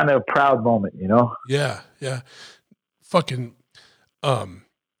it was kind of a proud moment, you know? Yeah, yeah. Fucking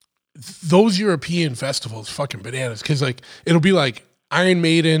those European festivals, fucking bananas. Cause like it'll be like Iron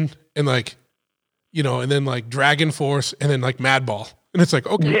Maiden and like, you know, and then like Dragon Force and then like Madball. And it's like,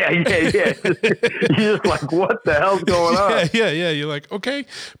 okay. Yeah. You're just like, what the hell's going on? Yeah. You're like, okay.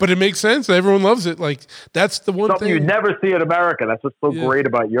 But it makes sense. Everyone loves it. Like, that's the one Something thing. you never see in America. That's what's so great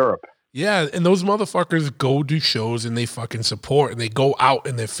about Europe. Yeah. And those motherfuckers go do shows and they fucking support and they go out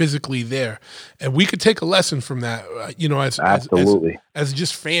and they're physically there. And we could take a lesson from that, you know, Absolutely. As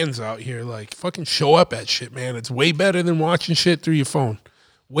just fans out here, like, fucking show up at shit, man. It's way better than watching shit through your phone.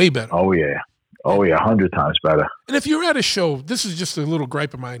 Way better. Oh, yeah. 100 times better. And if you're at a show, this is just a little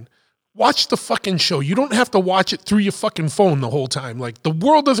gripe of mine. Watch the fucking show. You don't have to watch it through your fucking phone the whole time. Like, the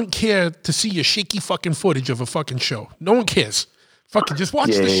world doesn't care to see your shaky fucking footage of a fucking show. No one cares. Fucking just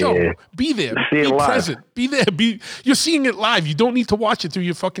watch the show. Yeah. Be there. See Be it present. live. Be there. You're seeing it live. You don't need to watch it through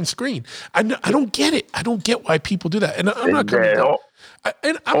your fucking screen. I don't get it. I don't get why people do that. And I'm not coming down.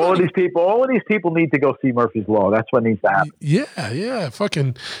 All of these people need to go see Murphy's Law. That's what needs to happen. Yeah.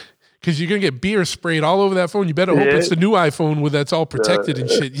 Fucking. Because you're going to get beer sprayed all over that phone. You better hope it's the new iPhone where that's all protected and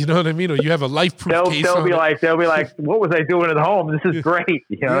shit. You know what I mean? Or you have a life-proof case they'll on be it. like, what was I doing at home? This is great.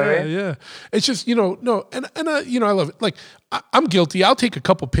 You know what I mean? Yeah. It's just, you know, no. And you know, I love it. Like, I'm guilty. I'll take a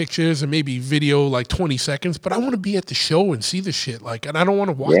couple pictures and maybe video like 20 seconds, but I want to be at the show and see the shit. Like, and I don't want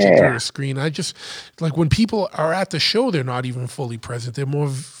to watch it through a screen. I just, like, when people are at the show, they're not even fully present. They're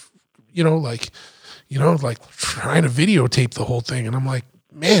more, like trying to videotape the whole thing. And I'm like,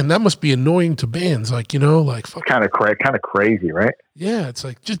 man, that must be annoying to bands. Like, you know, like fuck. Kind of crazy, right? Yeah, it's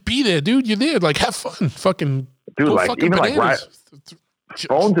like, just be there, dude. You're there. Like, have fun. Fucking dude. Like, even bananas.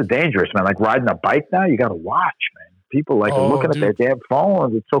 Phones are dangerous, man. Like riding a bike now, you got to watch, man. People like are looking at their damn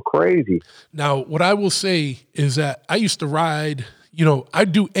phones. It's so crazy. Now, what I will say is that I used to ride. You know,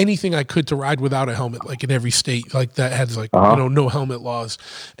 I'd do anything I could to ride without a helmet, like in every state, like that has like, no helmet laws.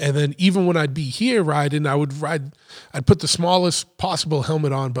 And then even when I'd be here riding, I'd put the smallest possible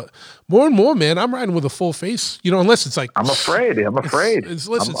helmet on. But more and more, man, I'm riding with a full face, you know, unless it's like, I'm afraid. Unless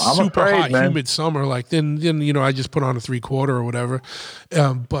it's super hot, man. Humid summer, like then, you know, I just put on a 3/4 or whatever.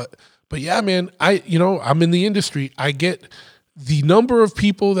 But yeah, man, I'm in the industry. I get the number of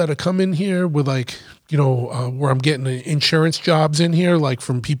people that have come in here with like, you know, where I'm getting insurance jobs in here, like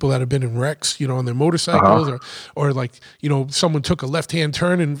from people that have been in wrecks, you know, on their motorcycles, or like, you know, someone took a left-hand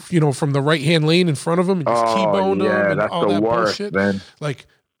turn and, you know, from the right-hand lane in front of them and just T-boned them and that's all the that worst, bullshit. Man. Like,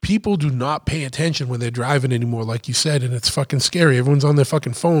 people do not pay attention when they're driving anymore, like you said, and it's fucking scary. Everyone's on their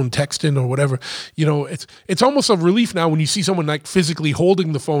fucking phone, texting or whatever. You know, it's almost a relief now when you see someone like physically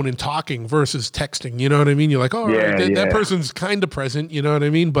holding the phone and talking versus texting. You know what I mean? You're like, oh, that person's kind of present. You know what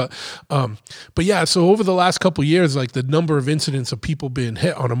I mean? But yeah. So over the last couple of years, like the number of incidents of people being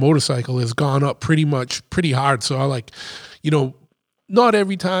hit on a motorcycle has gone up pretty hard. So I like, you know, not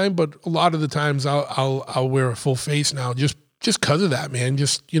every time, but a lot of the times I'll wear a full face now, just because of that, man.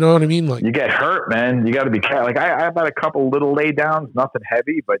 Just, you know what I mean? Like, you get hurt, man. You got to be careful. Like I've had a couple little lay downs, nothing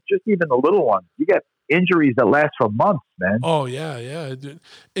heavy, but just even the little ones, you get injuries that last for months, man. Oh yeah.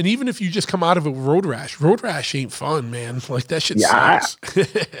 And even if you just come out of a road rash ain't fun, man. Like that shit sucks.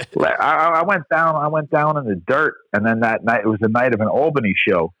 I went down in the dirt, and then that night, it was the night of an Albany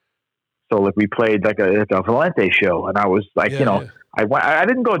show. So like we played like a Valente show, and I was like, I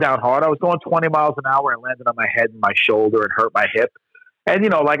didn't go down hard. I was going 20 miles an hour and landed on my head and my shoulder and hurt my hip. And, you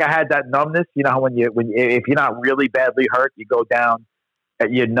know, like I had that numbness, you know, how if you're not really badly hurt, you go down,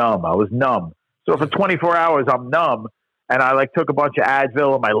 you're numb. I was numb. So for 24 hours, I'm numb. And I like took a bunch of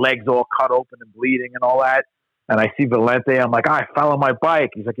Advil and my legs all cut open and bleeding and all that. And I see Valente. I'm like, I fell on my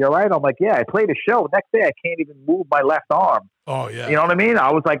bike. He's like, you're right. I'm like, yeah, I played a show. Next day, I can't even move my left arm. Oh, yeah. You know what I mean?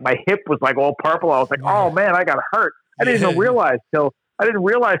 I was like, my hip was like all purple. I was like, oh, man, I got hurt. I didn't even realize till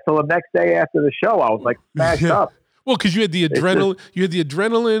the next day after the show. I was like smashed up. Well, because you had the adrenaline,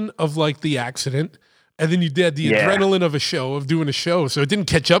 adrenaline of like the accident, and then you did the adrenaline of doing a show. So it didn't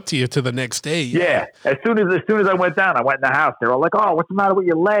catch up to you to the next day. Yeah. As soon as I went down, I went in the house. They were all like, "Oh, what's the matter with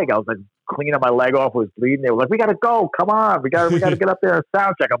your leg?" I was like, cleaning my leg off. It was bleeding. They were like, "We got to go. Come on. We got to get up there and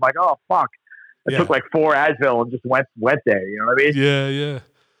sound check." I'm like, "Oh fuck." I took like 4 Advil and just went there. You know what I mean?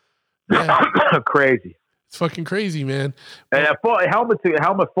 Yeah. Crazy. It's fucking crazy, man. And full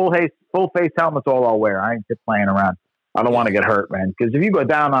face helmets, all I'll wear. I ain't just playing around. I don't want to get hurt, man. Because if you go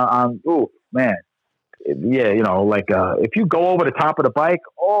down on man, if you go over the top of the bike,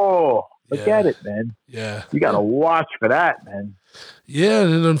 forget it, man. Yeah, you got to watch for that, man. Yeah,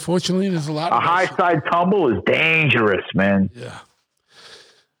 and unfortunately, there's a lot of high side tumble is dangerous, man. Yeah.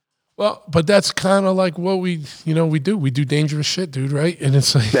 Well, but that's kind of like what we do. We do dangerous shit, dude, right? And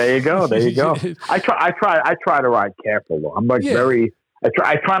it's like there you go. I try to ride careful though. I'm like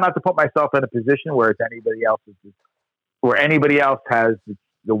I try not to put myself in a position where it's anybody else's, where anybody else has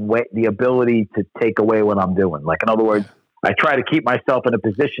the ability to take away what I'm doing. Like in other words, I try to keep myself in a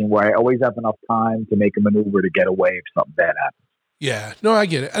position where I always have enough time to make a maneuver to get away if something bad happens. Yeah, no, I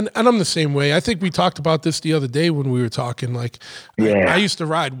get it. And I'm the same way. I think we talked about this the other day when we were talking. Like, I used to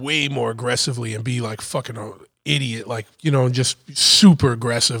ride way more aggressively and be like fucking an idiot, like, just super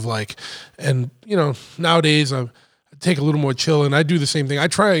aggressive. Like, and, nowadays I take a little more chill and I do the same thing. I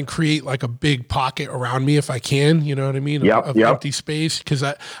try and create like a big pocket around me if I can, you know what I mean? Of empty space. Because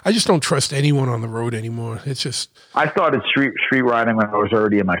I just don't trust anyone on the road anymore. It's just. I started street riding when I was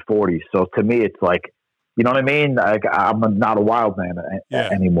already in my 40s. So to me, it's like, you know what I mean? Like, I'm not a wild man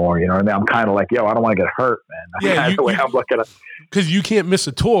anymore. You know what I mean? I'm kind of like, I don't want to get hurt, man. That's kind of the way I'm looking at it. Because you can't miss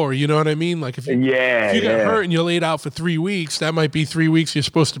a tour. You know what I mean? Like if you get hurt and you're laid out for 3 weeks, that might be 3 weeks you're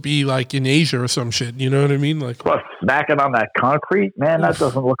supposed to be like in Asia or some shit. You know what I mean? Like plus smacking on that concrete, man. That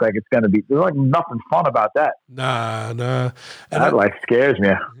doesn't look like it's going to be. There's like nothing fun about that. Nah. That like scares me.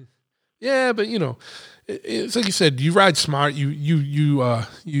 Yeah, but it's like you said. You ride smart. You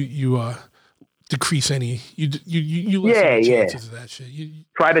decrease any you lessen the chances of that shit. You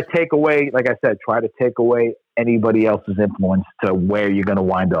try to take away, like I said, anybody else's influence to where you're going to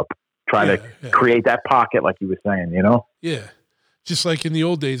wind up. Try to create that pocket, like you were saying, Yeah, just like in the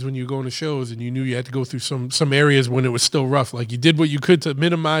old days when you were going to shows and you knew you had to go through some areas when it was still rough. Like you did what you could to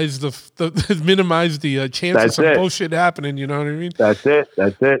minimize the chance of some bullshit happening. You know what I mean? That's it.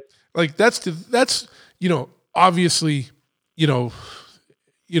 Like that's obviously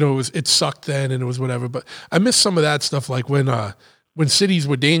it sucked then and it was whatever, but I miss some of that stuff. Like when cities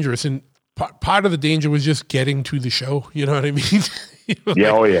were dangerous and part of the danger was just getting to the show. You know what I mean?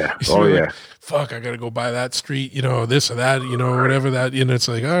 Like, fuck, I got to go by that street, this or that, whatever that, it's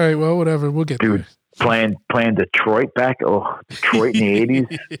like, all right, well, whatever, we'll get there. Playing Detroit back. Detroit in the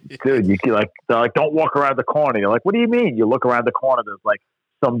 80s. Dude, you can they're like, don't walk around the corner. You're like, what do you mean? You look around the corner, there's like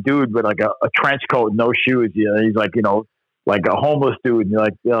some dude with like a trench coat and no shoes. He's like, like a homeless dude, and you're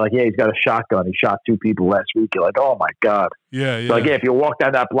like, yeah, he's got a shotgun. He shot 2 people last week. You're like, oh my God. Yeah. So like, if you walk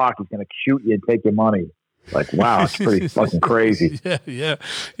down that block, he's going to shoot you and take your money. Like, wow, it's pretty fucking crazy. Yeah.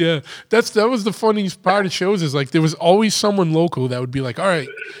 That was the funniest part of shows is like, there was always someone local that would be like, all right,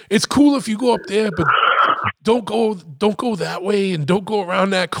 it's cool if you go up there, but don't go that way and don't go around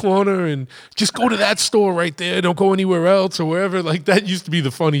that corner and just go to that store right there. Don't go anywhere else or wherever. Like that used to be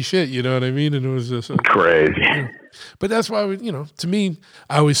the funny shit. You know what I mean? And it was just crazy. But that's why, to me,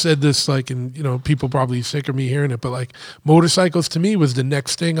 I always said this, like, and, people probably sick of me hearing it, but like motorcycles to me was the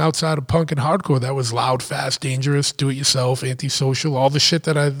next thing outside of punk and hardcore that was loud, fast, dangerous, do it yourself, antisocial, all the shit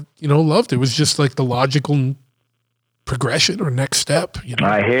that I, loved. It was just like the logical progression or next step.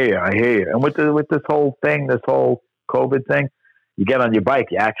 I hear you. And with this whole thing, this whole COVID thing, you get on your bike,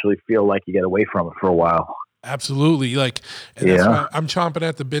 you actually feel like you get away from it for a while. Absolutely. That's why I'm chomping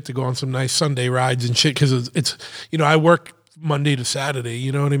at the bit to go on some nice Sunday rides and shit. Cause it's I work Monday to Saturday,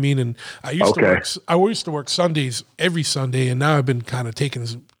 you know what I mean? And I used to work Sundays every Sunday. And now I've been kind of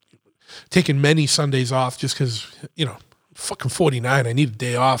taking many Sundays off just cause, fucking 49. I need a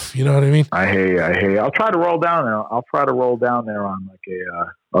day off. You know what I mean? I hear you. I'll try to roll down there. On like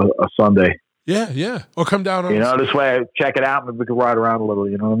a Sunday. Yeah. Or come down on, this way I check it out and we can ride around a little,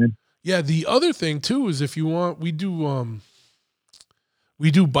 you know what I mean? Yeah, the other thing too is if you want, we do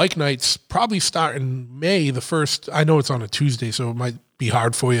bike nights probably starting May the 1st. I know it's on a Tuesday, so it might be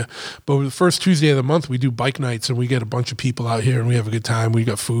hard for you, but the first Tuesday of the month we do bike nights and we get a bunch of people out here and we have a good time. We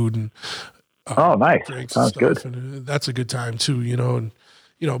got food and nice, drinks sounds and stuff, good. And that's a good time too, and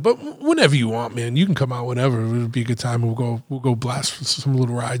but whenever you want, man, you can come out whenever. It'll be a good time. We'll go blast for some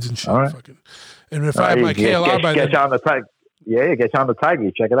little rides and shit. All right. And if I have my KLR by then. Yeah, get you on the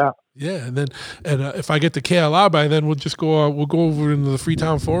Tiger. Check it out. Yeah, and then if I get the KLR by then, we'll just go. We'll go over into the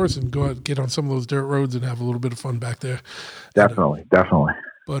Freetown Forest and go out, get on some of those dirt roads and have a little bit of fun back there. Definitely.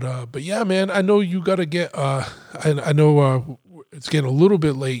 But yeah, man, I know you got to get. I know it's getting a little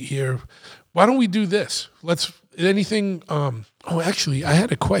bit late here. Why don't we do this? Anything. Actually, I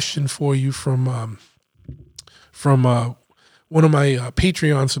had a question for you from one of my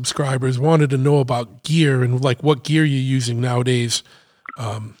Patreon subscribers. Wanted to know about gear and like what gear you're using nowadays.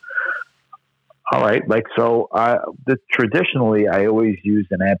 All right. Like, so traditionally I always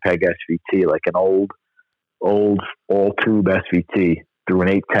used an Ampeg SVT, like an old all tube SVT through an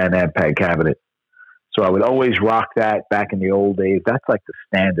 810 Ampeg cabinet. So I would always rock that back in the old days. That's like the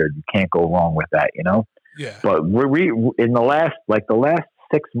standard. You can't go wrong with that, you know? Yeah. But in the last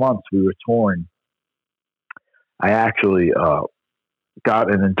 6 months we were touring. I actually got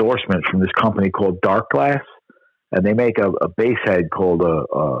an endorsement from this company called Dark Glass, and they make a bass head called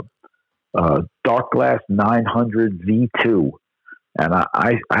Dark Glass 900 V2, and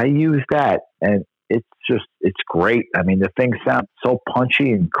I use that, and it's great. I mean, the thing sounds so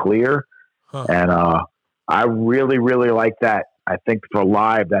punchy and clear, and I really, really like that. I think for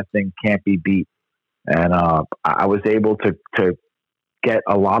live, that thing can't be beat, and I was able to get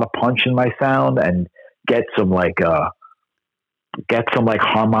a lot of punch in my sound and get some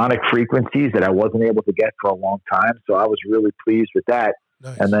harmonic frequencies that I wasn't able to get for a long time. So I was really pleased with that.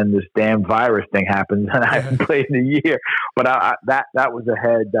 Nice. And then this damn virus thing happens, and I haven't played in a year. But that was a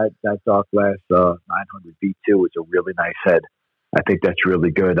head. That Dark Glass 900 V2 is a really nice head. I think that's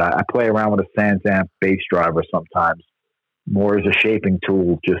really good. I play around with a Sans Amp bass driver sometimes, more as a shaping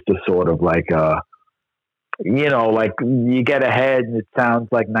tool, just to sort of like like you get a head and it sounds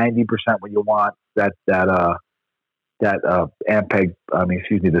like 90% what you want. The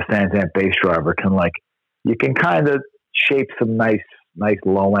Sans Amp bass driver you can kind of shape some nice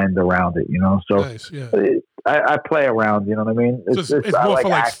low end around it, you know? So nice, yeah. I play around, you know what I mean? It's more for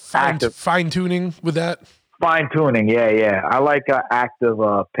like fine tuning with that. Fine tuning. Yeah. I like active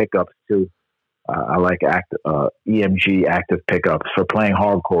pickups too. I like EMG active pickups for playing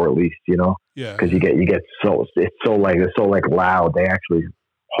hardcore, at least, you know? Yeah. Cause you get it's so loud. They actually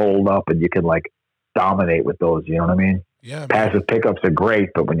hold up and you can like dominate with those, you know what I mean? Yeah. Passive pickups are great,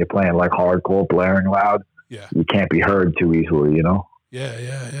 but when you're playing like hardcore, blaring loud, you can't be heard too easily, you know?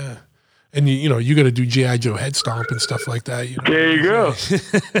 Yeah. And you got to do G.I. Joe head stomp and stuff like that. You know? There you go.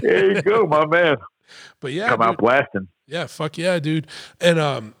 There you go, my man. But yeah, come out blasting. Yeah, fuck yeah, dude.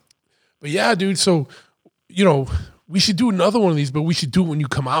 And but yeah, dude. So we should do another one of these, but we should do it when you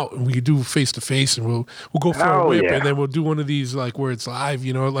come out, and we could do face to face, and we'll go for a whip, and then we'll do one of these like where it's live,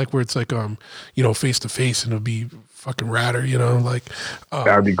 like where it's like face to face, and it'll be fucking radder, like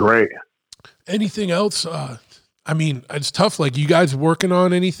that'd be great. Anything else? I mean, it's tough. Like, you guys working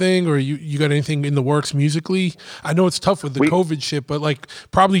on anything, or you got anything in the works musically? I know it's tough with the COVID shit, but like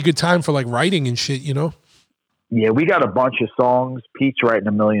probably a good time for like writing and shit, Yeah, we got a bunch of songs. Pete's writing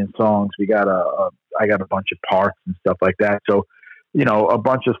a million songs. We got I got a bunch of parts and stuff like that. So, a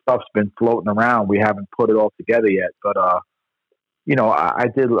bunch of stuff's been floating around. We haven't put it all together yet, but I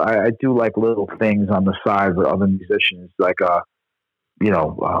do like little things on the side with other musicians, like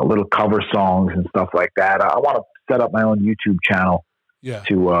little cover songs and stuff like that. I want to set up my own YouTube channel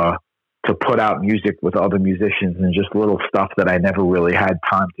to put out music with other musicians and just little stuff that I never really had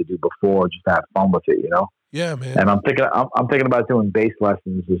time to do before, just to have fun with it, Yeah, man. And I'm thinking about doing bass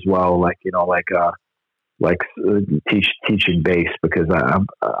lessons as well, teaching bass, because I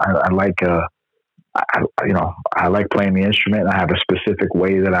like I like playing the instrument. I have a specific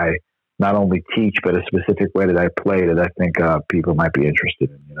way that I not only teach, but a specific way that I play that I think people might be interested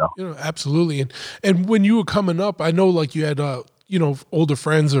in. Absolutely. And when you were coming up, I know like you had older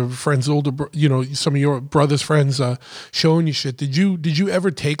friends or friends some of your brother's friends showing you shit. Did you ever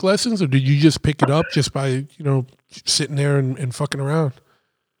take lessons, or did you just pick it up just by sitting there and fucking around?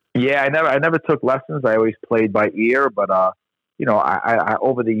 Yeah, I never took lessons. I always played by ear, but I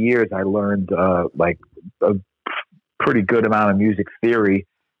over the years I learned like a pretty good amount of music theory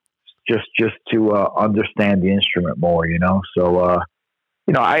just to understand the instrument more, So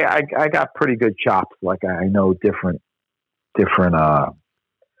I got pretty good chops. Like, I know different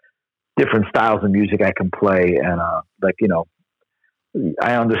styles of music I can play, and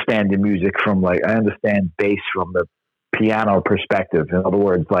I understand the music I understand bass from the piano perspective. In other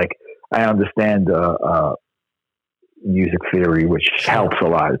words, like, I understand music theory, which helps a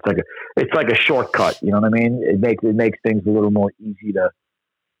lot. It's like a shortcut, you know what I mean? It makes things a little more easy to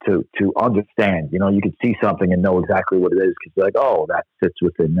understand. You can see something and know exactly what it is, because you're like, oh, that fits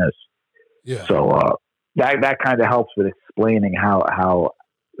within this. Yeah. So that kind of helps with explaining how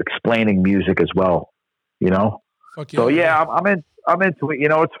explaining music as well, Fuck yeah, so yeah, I'm into it.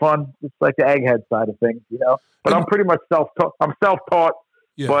 It's fun. It's like the egghead side of things, But I'm pretty much self-taught.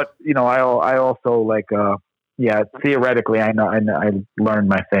 Yeah. But I also like yeah, theoretically, I know, I learned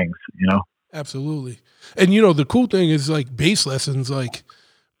my things, you know? Absolutely. And, you know, the cool thing is like bass lessons, like,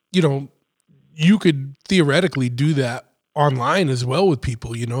 you know, you could theoretically do that online as well with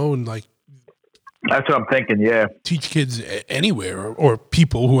people, you know, and like That's what I'm thinking, yeah. teach kids anywhere or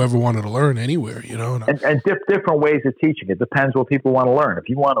people who ever wanted to learn anywhere, you know. And different ways of teaching. It depends what people want to learn. If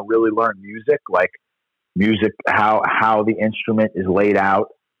you want to really learn music, like music, how the instrument is laid out,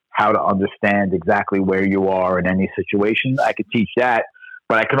 how to understand exactly where you are in any situation, I could teach that.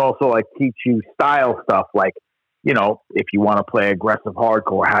 But I can also like teach you style stuff, like, you know, if you want to play aggressive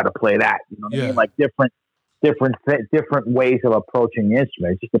hardcore, how to play that. You know what I mean? Like different ways of approaching the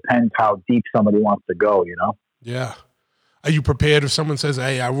instrument. It just depends how deep somebody wants to go, you know? Yeah. Are you prepared if someone says,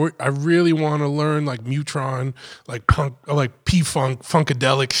 "Hey, I really want to learn like Mutron, like punk, or like P-Funk,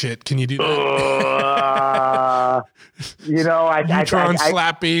 funkadelic shit"? Can you do that? You know, Mutron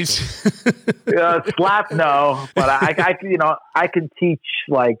slap bass. Slap no, but I you know, I can teach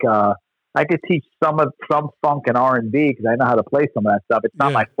like I could teach some funk and R&B because I know how to play some of that stuff. It's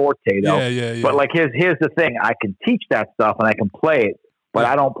not my forte though. Yeah. But like here's the thing: I can teach that stuff and I can play it. But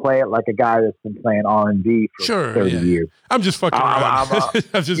I don't play it like a guy that's been playing R&B for 30 years. I'm just fucking around.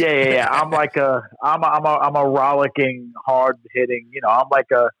 I'm like I'm a rollicking, hard hitting. You know, I'm like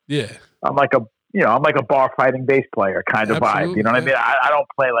a bar fighting bass player kind of vibe. You know what I mean? I don't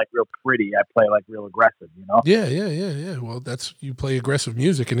play like real pretty. I play like real aggressive. You know? Yeah. Well, you play aggressive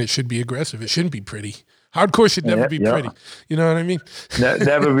music, and it should be aggressive. It shouldn't be pretty. Hardcore should never be pretty. You know what I mean?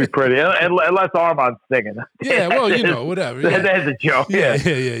 Never be pretty, unless Armand's singing. Yeah, well, you know, whatever. Yeah. That's a joke.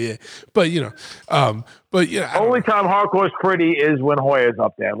 Yeah. But you know, only time hardcore's pretty is when Hoya's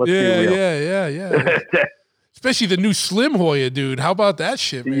up there. Let's be real. Yeah. Especially the new Slim Hoya, dude. How about that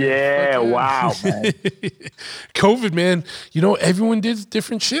shit, man? Yeah, wow, man. COVID, man. You know, everyone did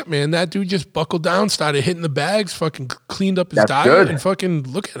different shit, man. That dude just buckled down, started hitting the bags, fucking cleaned up his diet, and fucking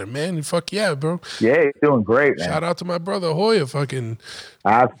look at him, man. And fuck yeah, bro. Yeah, he's doing great, man. Shout out to my brother Hoya, fucking.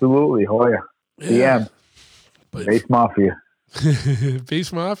 Absolutely, Hoya. Yeah. Bass Mafia.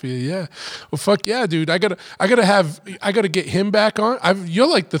 Bass Mafia, yeah. Well, fuck yeah, dude. I gotta get him back on. You're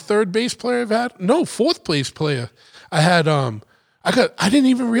like the third bass player I've had. No, fourth bass player. I didn't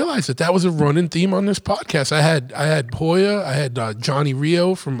even realize that was a running theme on this podcast. I had Hoya, I had Johnny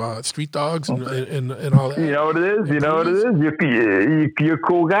Rio from Street Dogs and all that. You know what it is. You're a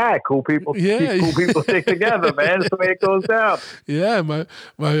cool guy. Cool people. Yeah, cool people stick together, man. That's the way it goes down. Yeah, my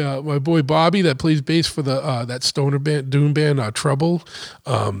boy Bobby that plays bass for the that stoner band, doom band, Trouble.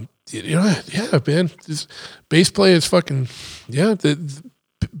 You know, yeah, man. This bass players fucking the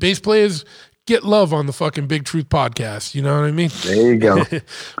bass players get love on the fucking Big Truth podcast. You know what I mean? There you go.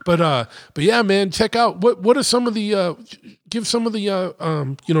 but yeah, man, check out what are some of the give some of the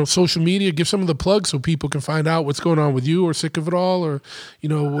you know, social media, give some of the plugs so people can find out what's going on with you or Sick of It All, or you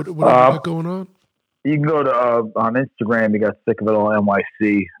know what you got going on. You can go to on Instagram. You got Sick of It All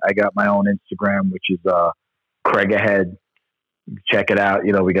NYC. I got my own Instagram, which is Craig Ahead. Check it out.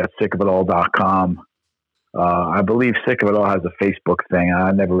 You know, we got sickofitall.com. I believe Sick of It All has a Facebook thing.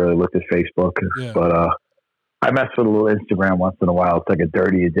 I never really looked at Facebook, but I mess with a little Instagram once in a while. It's like a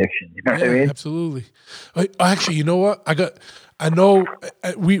dirty addiction. You know what I mean? Absolutely. Actually, you know what? I know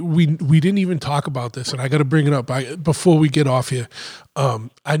we didn't even talk about this, and I got to bring it up before we get off here.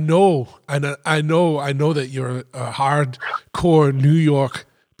 I know that you're a hardcore New York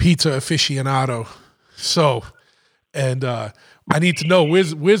pizza aficionado. So, and I need to know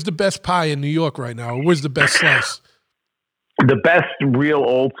where's the best pie in New York right now? Or where's the best slice? The best real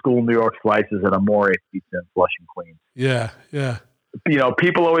old school New York slices at Amore Pizza in Flushing, Queens. Yeah. You know,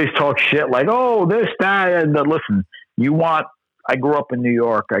 people always talk shit like, "Oh, this, that," and listen. I grew up in New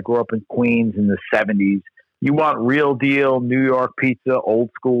York. I grew up in Queens in the 70s. You want real deal New York pizza, old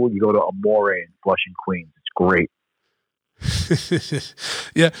school, you go to Amore in Flushing, Queens. It's great.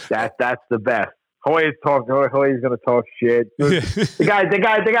 Yeah. That's the best. Hoy's going to talk shit.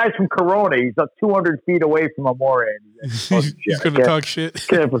 The guy's from Corona. He's up 200 feet away from Amore. He's going to talk shit.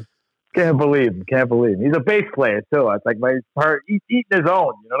 Can't believe him. He's a bass player too. It's like he's eating his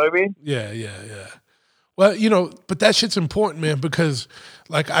own. You know what I mean? Yeah. Well, you know, but that shit's important, man, because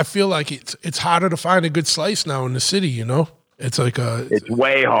like I feel like it's harder to find a good slice now in the city. You know, it's like it's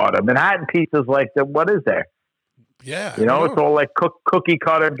way harder. Manhattan pizza's like what is there? Yeah, you know, it's all like cookie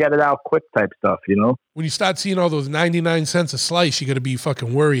cutter, get it out quick type stuff. You know, when you start seeing all those 99 cents a slice, you got to be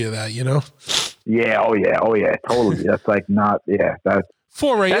fucking worried of that. You know? Yeah. Oh yeah. Totally. That's like not. Yeah. That's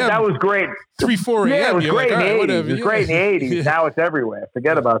 4 a.m. That was great. 4 a.m. Yeah, it was great in the 80s. Whatever. It was great in the 80s. Yeah. Now it's everywhere.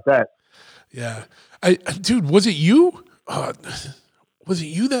 Forget about that. Yeah. Dude, was it you? was it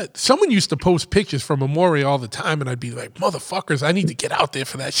you that someone used to post pictures from Amore all the time, and I'd be like, motherfuckers, I need to get out there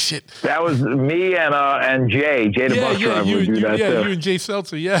for that shit. That was me and Jay the bus driver would do that too. You and Jay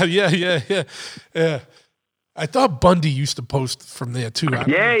Seltzer. Yeah. I thought Bundy used to post from there too. Bundy's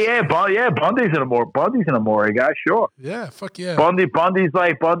an Amore guy, sure. Yeah, fuck yeah. Bundy's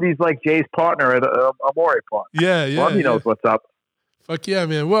like Jay's partner at Amore Park. Yeah. Bundy knows what's up. Fuck yeah,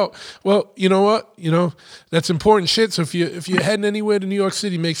 man. Well, you know what? That's important shit. So if you're heading anywhere to New York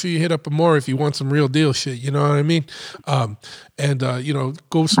City, make sure you hit up Amore if you want some real deal shit. You know what I mean?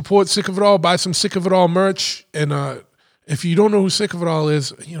 Go support Sick of It All. Buy some Sick of It All merch. And if you don't know who Sick of It All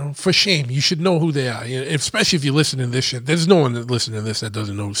is, for shame, you should know who they are. Especially if you're listening to this shit. There's no one that listening to this that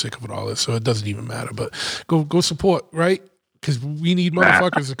doesn't know who Sick of It All is, so it doesn't even matter. But go support, right? Because we need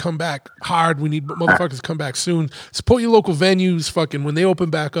motherfuckers to come back hard. We need motherfuckers to come back soon. Support your local venues, fucking, when they open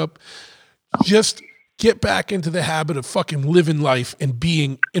back up. Just get back into the habit of fucking living life and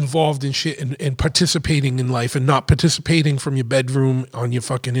being involved in shit and participating in life and not participating from your bedroom on your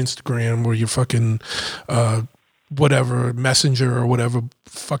fucking Instagram or your fucking whatever, Messenger or whatever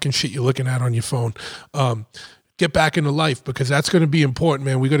fucking shit you're looking at on your phone. Get back into life, because that's going to be important,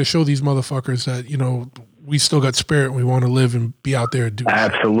 man. We got to show these motherfuckers that, we still got spirit and we want to live and be out there and do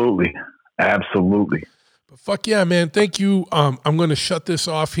Absolutely. Absolutely. But fuck yeah, man. Thank you. I'm going to shut this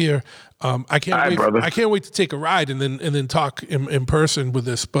off here. I can't wait to take a ride and then talk in person with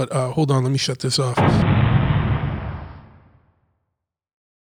this. But hold on, let me shut this off.